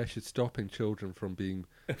something. Yeah, she's stopping children from being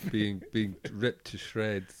ripped to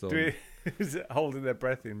shreds. Holding their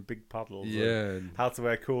breath in big puddles. Yeah. How to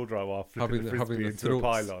wear corduroy while flipping the frisbee into a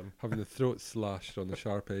pylon. Having the throat slashed on the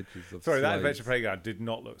sharp edges of Sorry, slides. that adventure playground did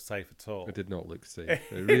not look safe at all. It did not look safe.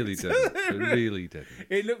 It really didn't. It really didn't.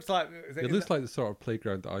 It looks like... It looks like the sort of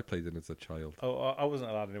playground that I played in as a child. Oh, I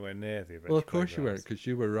wasn't allowed anywhere near the adventure Well, of course you weren't, because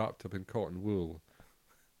you were wrapped up in cotton wool.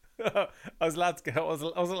 I was allowed to go. I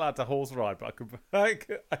wasn't allowed to horse ride, but I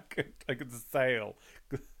could sail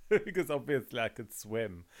because obviously I could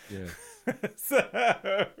swim. Yeah.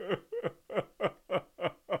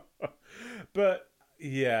 But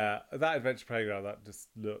yeah, that adventure playground that just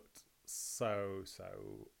looked so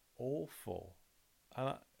awful,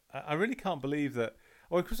 and I really can't believe that.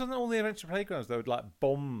 Well, because on all the adventure playgrounds, there were like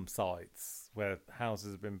bomb sites where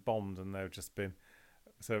houses have been bombed and they've just been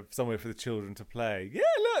somewhere for the children to play. Yeah,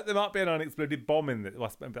 look, there might be an unexploded bomb in there.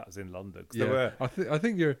 Well, maybe that was in London. 'Cause there were. I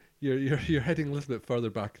think you're heading a little bit further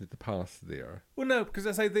back into the past there. Well, no, because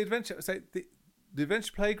I say the adventure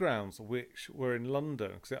playgrounds, which were in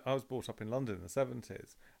London, because I was brought up in London in the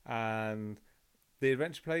 70s, and the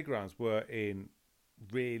adventure playgrounds were in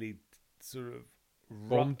really sort of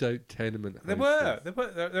Bombed out tenement houses.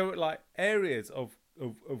 There were like areas of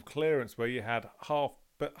clearance where you had half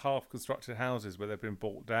constructed houses where they'd been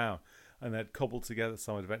brought down and they'd cobbled together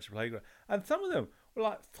some adventure playground, and some of them were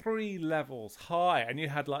like 3 levels high, and you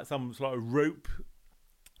had like some sort of rope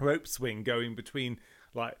swing going between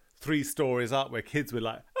like 3 stories up where kids were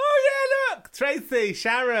like, oh yeah, look, Tracy,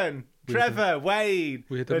 Sharon, Trevor, Wade.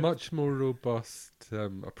 We had a much more robust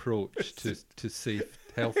approach to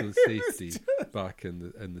health and safety back in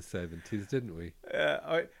the 70s, didn't we?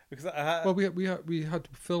 Well, we had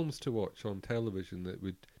films to watch on television that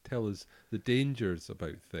would tell us the dangers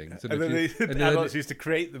about things, and then adults used to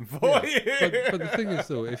create them for you. But the thing is,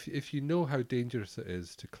 though, if you know how dangerous it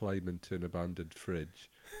is to climb into an abandoned fridge,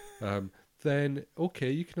 then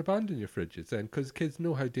okay, you can abandon your fridges then, because kids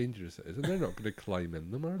know how dangerous it is, and they're not going to climb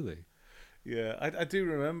in them, are they? Yeah, I do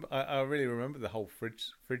remember. I really remember the whole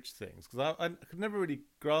fridge things, because I could never really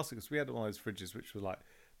grasp it, because we had one of those fridges which was like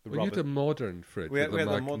we had a modern fridge with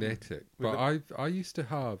a magnetic, but I used to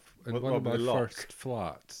have in one of my first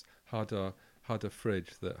flats had a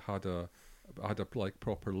fridge that had a like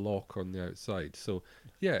proper lock on the outside. So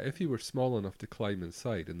yeah, if you were small enough to climb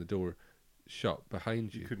inside and the door shut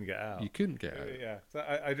behind you, you couldn't get out. Yeah, so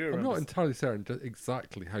I do remember. I'm not entirely certain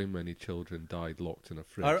exactly how many children died locked in a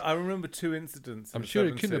fridge. I remember 2 incidents. I'm sure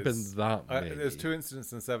it couldn't have been that many. There's 2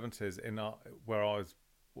 incidents in the 70s where I was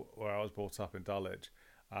brought up in Dulwich.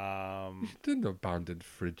 You didn't abandon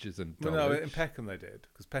fridges in Dulwich. Well, no, in Peckham they did,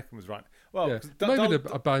 because Peckham was right. Well, yeah. Maybe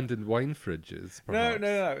abandoned wine fridges. Perhaps.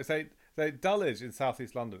 No. It's Dulwich in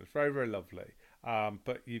southeast London. It's very, very lovely.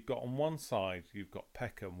 But you've got on one side, you've got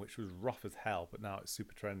Peckham, which was rough as hell, but now it's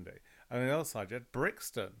super trendy. And on the other side, you had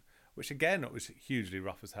Brixton, which again was hugely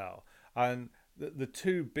rough as hell. And the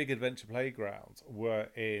 2 big adventure playgrounds were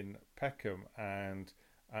in Peckham and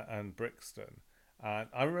Brixton. And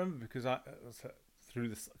I remember because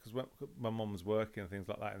when my mum was working and things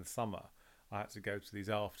like that in the summer, I had to go to these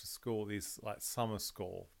after school, these like summer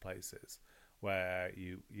school places where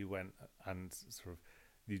you went and sort of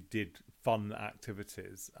you did fun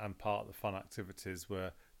activities, and part of the fun activities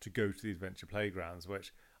were to go to the adventure playgrounds,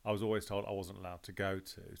 which I was always told I wasn't allowed to go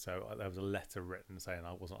to. So there was a letter written saying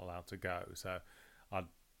I wasn't allowed to go. So I'd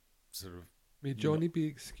sort of... May Johnny be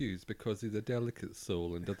excused because he's a delicate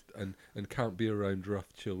soul and can't be around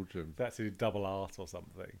rough children. That's a double art or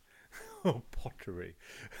something. Or pottery.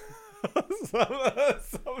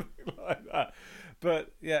 Something like that.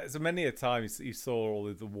 But yeah, so many a time you saw all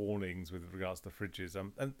of the warnings with regards to fridges.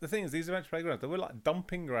 And the thing is, these adventure playgrounds, they were like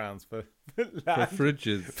dumping grounds for land. For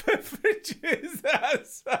fridges. For fridges.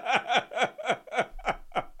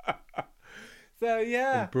 So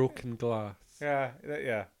yeah. And broken glass. Yeah.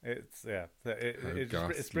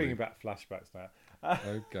 It's bringing back flashbacks now.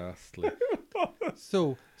 How ghastly.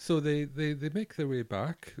 So they make their way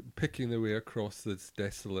back, picking their way across this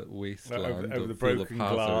desolate wasteland over the full broken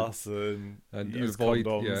of glass and avoid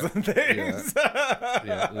condoms and things.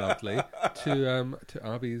 Yeah, lovely. To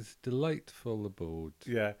Abby's delightful abode.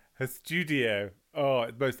 Yeah, her studio. Oh,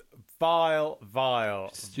 the most vile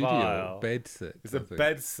studio bed set. It's a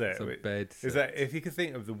bed set. It's a bed set. Is that, if you could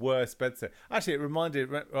think of the worst bed set? Actually, it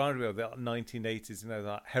reminded me of the 1980s. You know,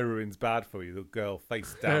 that heroin's bad for you. The girl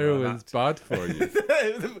face down. Heroin's bad for you.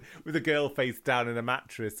 With a girl face down in a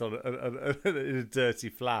mattress in a dirty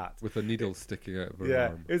flat with a needle sticking out of her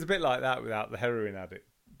arm. It was a bit like that without the heroin addict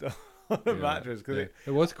on the mattress. Cause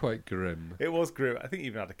it was quite grim. It was grim. I think it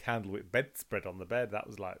even had a candlewick bedspread on the bed. That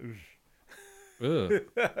was like, oof. Ugh.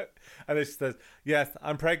 And then she says, "Yes,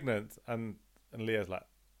 I'm pregnant," and Leo's like,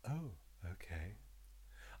 "Oh, okay."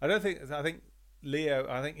 I think Leo.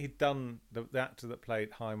 I think he'd done the actor that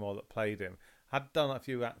played Highmore that played him had done a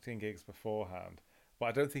few acting gigs beforehand, but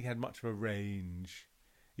I don't think he had much of a range.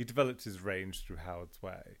 He developed his range through Howard's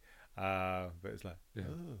Way, but it's like,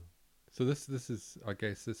 oh. So this is, I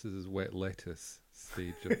guess, this is his wet lettuce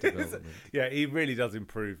stage of development. Yeah, he really does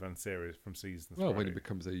improve on series from season 3. Well, when he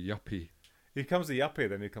becomes a yuppie. He becomes a yuppie,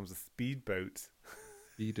 then he becomes a speedboat.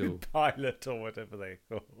 Speedo. Pilot or whatever they're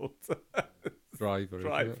called. Driver.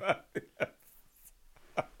 Yes.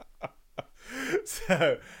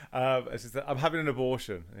 So, she said, "I'm having an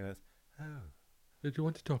abortion." And he goes, "Oh. Do you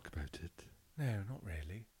want to talk about it?" "No, not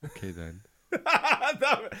really." Okay then.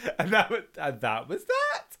 and that was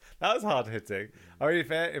that. That was hard hitting. I mean,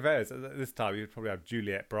 if it was at this time, you'd probably have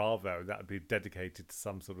Juliet Bravo, and that would be dedicated to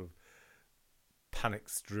some sort of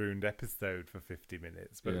panic-strewn episode for 50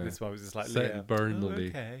 minutes. But this one was just like set in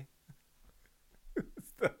Burnley. Oh, okay.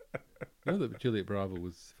 You know that Juliet Bravo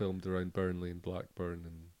was filmed around Burnley and Blackburn,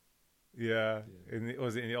 and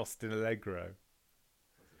Was it in the Austin Allegro?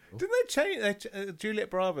 Didn't they change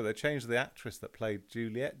Juliet Bravo? They changed the actress that played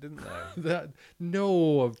Juliet, didn't they?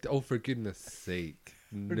 for goodness sake,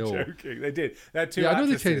 no. I'm joking. They did. They had two I know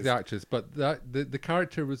they actresses. changed the actress, but the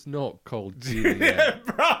character was not called Juliet.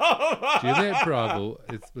 Bravo. Juliet Bravo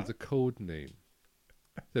was a code name.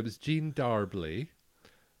 There was Jean Darbley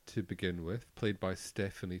to begin with, played by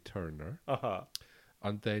Stephanie Turner,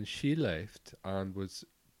 and then she left and was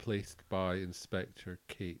placed by Inspector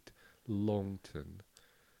Kate Longton,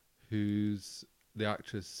 who's the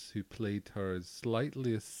actress who played her is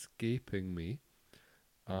slightly escaping me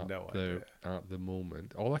at the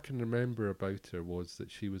moment. All I can remember about her was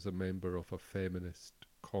that she was a member of a feminist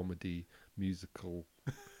comedy musical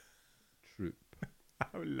troupe.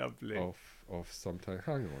 How lovely. Of some time.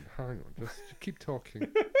 Hang on. Just keep talking.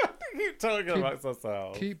 Keep talking about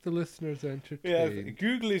ourselves. Keep the listeners entertained. Yes,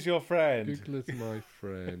 Google is your friend. Google is my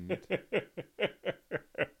friend.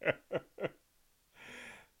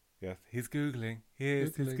 Yes, he's Googling.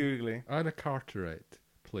 He's Googling. Anna Carteret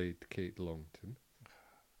played Kate Longton.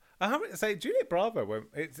 I haven't say Juliet Bravo.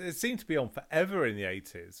 It seemed to be on forever in the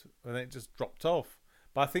 80s, and then it just dropped off.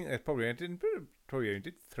 But I think they probably only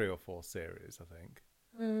did 3 or 4 series. I think.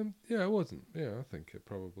 Yeah, it wasn't. Yeah, I think it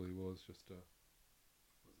probably was just a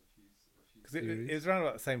few because it was around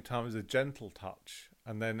about the same time as A Gentle Touch,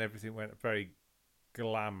 and then everything went very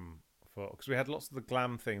glam because we had lots of the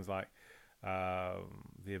glam things like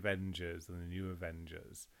the Avengers and the New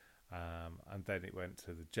Avengers, and then it went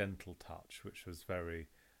to The Gentle Touch, which was very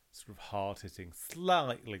sort of hard hitting,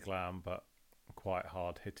 slightly glam but quite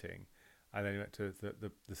hard hitting. And then he went to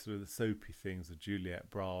the sort of the soapy things of Juliet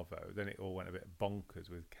Bravo. Then it all went a bit bonkers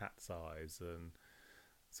with Cat's Eyes and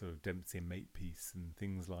sort of Dempsey and Makepeace and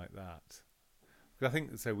things like that. But I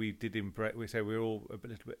think so. We did embrace. We say we were all a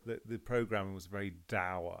little bit. The programming was very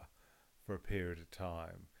dour for a period of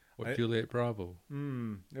time. Juliet Bravo.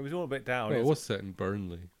 It was all a bit down. Well, it was set in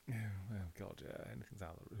Burnley. Oh God, yeah. Anything's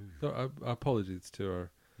out of the roof. So apologies to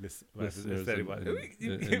our listeners in Burnley.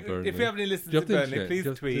 If you have any listeners in Burnley, please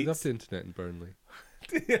tweet. Do you have the internet in Burnley?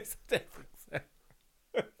 Yes, I don't think so.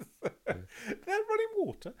 They're running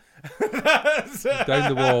water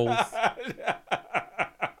down the walls.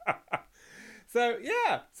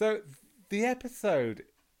 So the episode,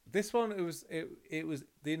 this one, it was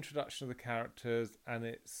the introduction of the characters, and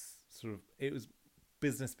it was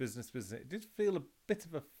business. It did feel a bit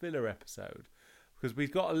of a filler episode because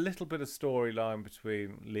we've got a little bit of storyline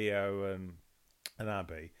between Leo and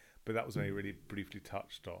Abby, but that was only really briefly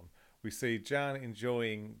touched on. We see Jan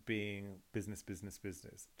enjoying being business.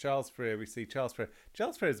 Charles Freer, we see Charles Freer.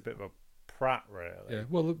 Charles Freer is a bit of a prat, really. Yeah.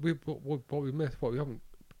 Well, what we haven't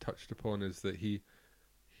touched upon is that he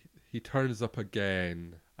turns up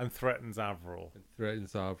again and threatens Avril.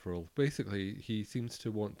 Basically, he seems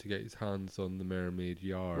to want to get his hands on the Mermaid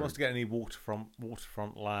Yard. He wants to get any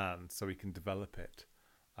waterfront land so he can develop it.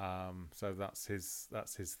 So that's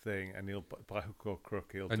his thing, and he'll by hook or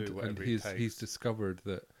crook he'll do whatever it takes. He's discovered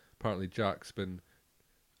that apparently Jack's been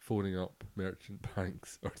phoning up merchant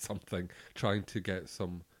banks or something, trying to get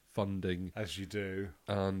some funding, as you do,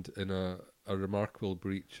 and in a remarkable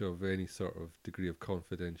breach of any sort of degree of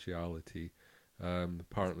confidentiality.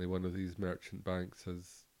 Apparently, one of these merchant banks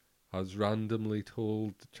has randomly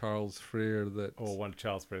told Charles Freer that, or one of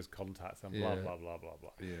Charles Freer's contacts, and blah blah blah blah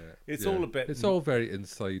blah. Yeah, it's all a bit. It's all very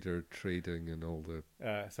insider trading and all the.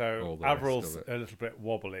 So Avril's a little bit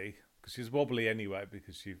wobbly because she's wobbly anyway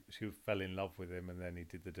because she fell in love with him and then he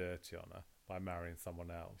did the dirty on her by marrying someone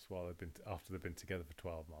else after they've been together for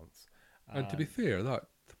 12 months. And to be fair, I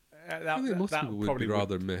think most people would be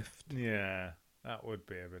rather miffed. Yeah, that would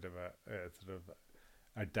be a bit of a sort of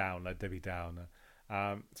a downer, Debbie Downer.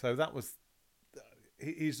 So that was.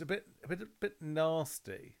 He's a bit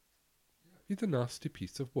nasty. He's a nasty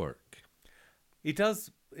piece of work. He does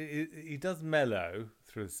mellow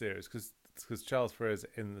through the series because Charles Freer is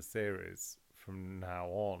in the series from now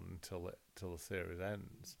on till the series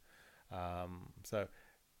ends. So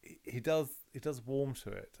he does warm to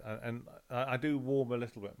it, and I do warm a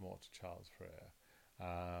little bit more to Charles Freer,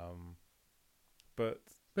 but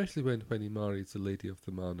especially when he marries the lady of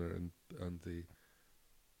the manor and they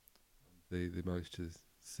manage to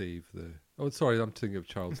save the. Oh, sorry, I'm thinking of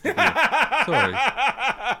Charles. Sorry,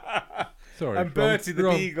 sorry. And Bertie the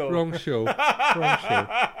Beagle. Wrong show. Wrong show.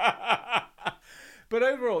 But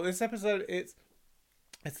overall, this episode, it's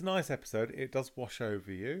a nice episode. It does wash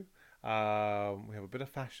over you. We have a bit of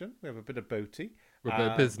fashion. We have a bit of boaty. A bit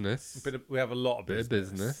of business. We have a lot of Bit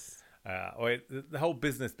business. The whole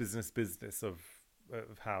business of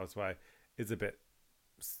Howard's Way is a bit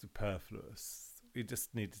superfluous. You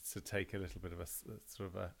just needed to take a little bit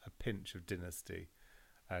of a pinch of dynasty,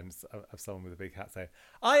 and have someone with a big hat say,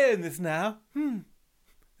 "I own this now.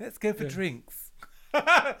 Let's go for drinks,"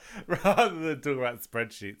 rather than talk about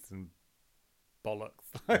spreadsheets and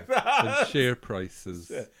bollocks like that. And share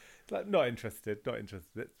prices. Yeah. Like, not interested.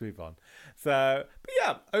 Let's move on. So, but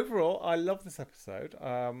yeah, overall, I love this episode.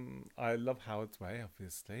 I love Howard's Way,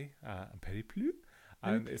 obviously, and Periplu.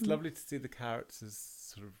 And it's lovely to see the characters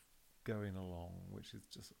sort of going along, which is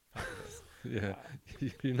just fabulous. Yeah,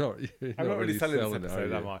 you're not really selling this it,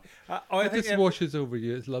 episode, are am you? I? It just washes over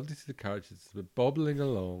you. It's lovely to see the characters bobbling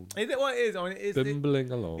along, It is. I mean, it is. bimbling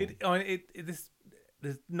along. There's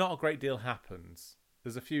not a great deal happens.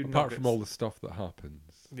 There's a few Apart nuggets. from all the stuff that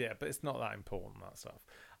happens. Yeah, but it's not that important, that stuff.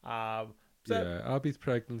 Yeah, Abby's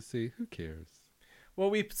pregnancy, who cares? Well,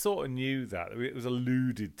 we sort of knew that. It was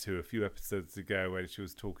alluded to a few episodes ago when she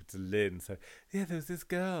was talking to Lynn. So, yeah, there was this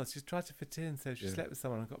girl. She's tried to fit in, so she slept with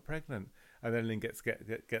someone and got pregnant. And then Lynn gets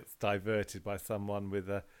diverted by someone with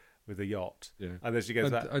a yacht. Yeah. And then she goes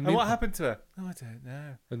back, and what happened to her? Oh, I don't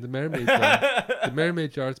know. And the mermaid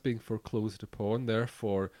jar is being foreclosed upon.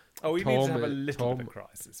 Therefore, Oh, we need to have a little bit of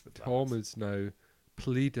crisis with that. Tom is now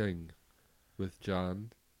pleading with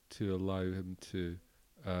Jan to allow him to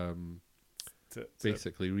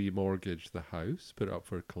basically remortgage the house, put it up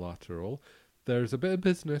for collateral. There's a bit of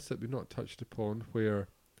business that we've not touched upon where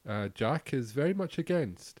Jack is very much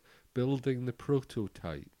against building the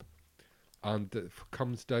prototype, and it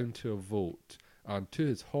comes down to a vote. And to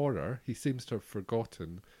his horror, he seems to have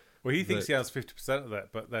forgotten. Well, he thinks he has 50% of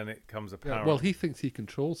that, but then it comes apparent. Yeah, well, he thinks he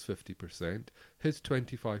controls 50%. His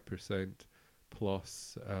 25%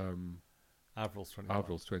 plus Avril's 25%.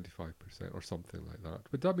 Avril's 25% or something like that.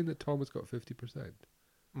 Would that mean that Tom has got 50%?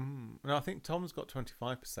 No, I think Tom's got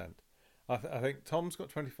 25%. I think Tom's got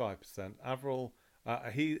 25%. Avril,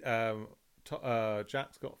 Jack's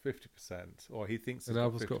got 50%, or he thinks. And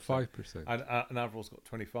Avril's got 5%. And Avril's got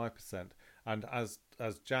 25%. And as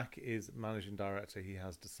Jack is managing director, he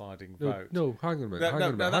has deciding vote. No, hang on a minute.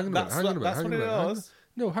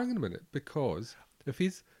 No, hang on a minute. Because if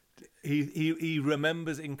he's he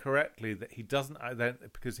remembers incorrectly that he doesn't then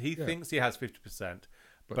because he thinks he has 50%,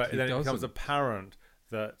 but then it becomes apparent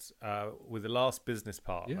that with the last business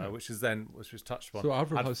partner, which was touched upon, so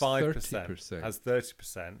Avril has 5%, has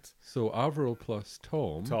 30%. So Avril plus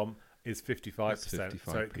Tom is 55%.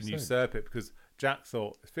 So it can usurp it because Jack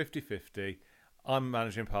thought 50-50. I'm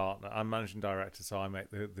managing partner. I'm managing director, so I make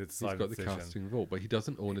the deciding decision. He's got the casting vote, but he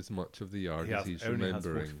doesn't own as much of the yard as he's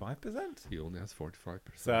remembering. He only has 45%. He only has 45%.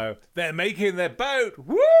 So they're making their boat.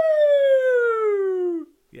 Woo!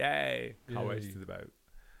 Yay! Can't wait to see the boat.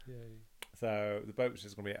 Yay! So the boat is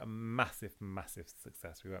just going to be a massive, massive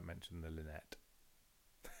success. We won't mention the Lynette.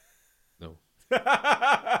 No.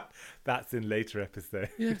 That's in later episodes.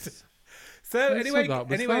 Yes. So anyway,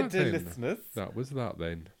 dear listeners, that was that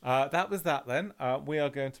then. We are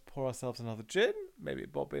going to pour ourselves another gin. Maybe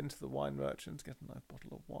bob into the wine merchants, get a nice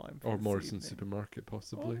bottle of wine. Or Morrison's supermarket,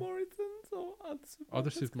 possibly. Or Morrison's or other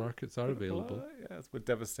supermarkets are available. Yes, we're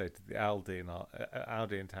devastated. The Aldi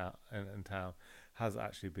in town has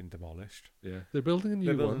actually been demolished. Yeah, they're building a new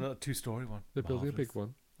one. They're building a 2-story one. They're building a big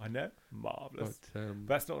one. I know, marvellous. But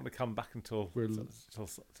that's not going to come back until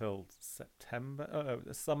September,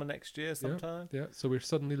 summer next year sometime. Yeah, so we're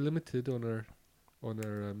suddenly limited on our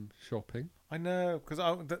shopping. I know, because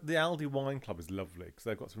the Aldi Wine Club is lovely because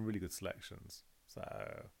they've got some really good selections. So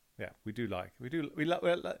yeah, we like.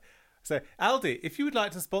 So Aldi, if you would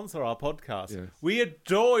like to sponsor our podcast, we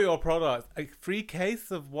adore your products. A free case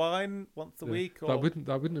of wine once a week. Or... That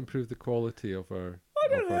wouldn't improve the quality of our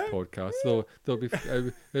podcast. Though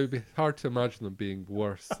it would be hard to imagine them being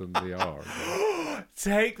worse than they are.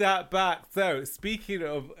 Take that back. So speaking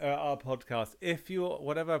of our podcast, if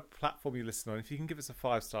whatever platform you listen on, if you can give us a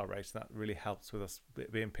 5-star rating, that really helps with us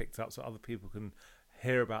being picked up, so other people can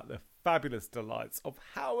hear about the fabulous delights of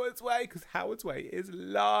Howard's Way, because Howard's Way is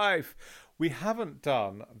life. We haven't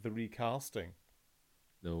done the recasting.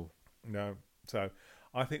 No. So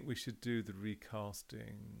I think we should do the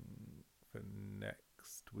recasting for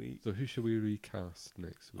next week. So who should we recast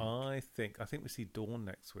next week? I think we see Dawn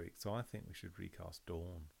next week, so I think we should recast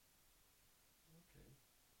Dawn. Okay.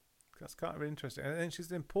 That's kind of interesting. And she's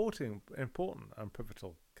an important and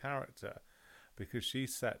pivotal character because she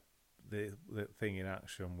set the thing in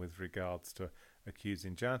action with regards to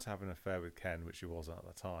accusing Jan to have an affair with Ken, which she wasn't at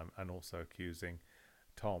the time, and also accusing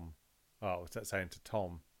Tom, saying to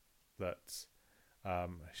Tom that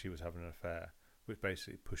she was having an affair, which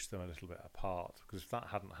basically pushed them a little bit apart. Because if that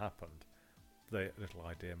hadn't happened, the little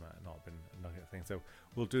idea might not have been a nugget thing. So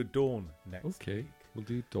we'll do Dawn next week. We'll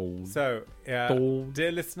do Dawn. So, Dawn.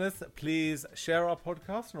 dear listeners, please share our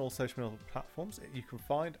podcast on all social media platforms. You can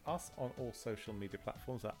find us on all social media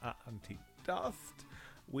platforms at Antique Dust.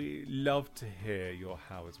 We love to hear your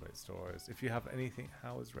Howard's Way stories. If you have anything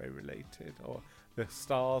Howard's Way related, or the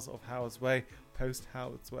stars of Howard's Way, post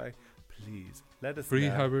Howard's Way, please let us know.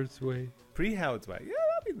 Pre-Howard's Way. Pre-Howard's Way, yeah,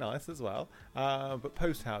 that'd be nice as well. But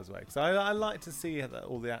post Howard's Way, because I like to see that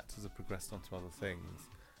all the actors have progressed onto other things.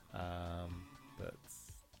 But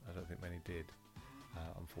I don't think many did,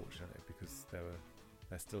 unfortunately, because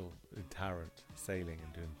they're still in Tarrant, sailing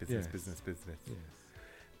and doing business. Yes.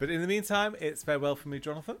 But in the meantime, it's farewell from me,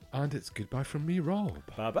 Jonathan. And it's goodbye from me, Rob.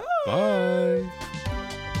 Bye-bye. Bye.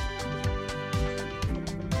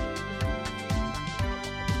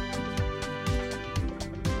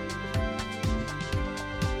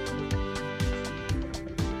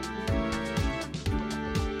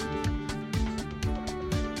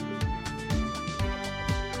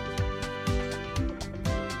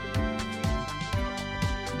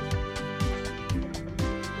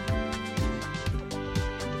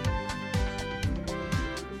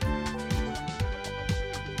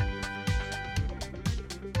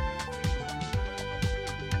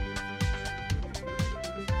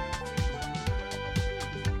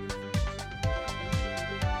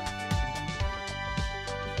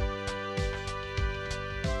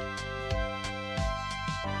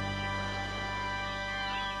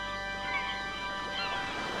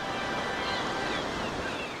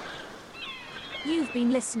 You've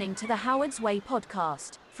been listening to the Howard's Way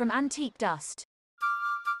podcast from Antique Dust.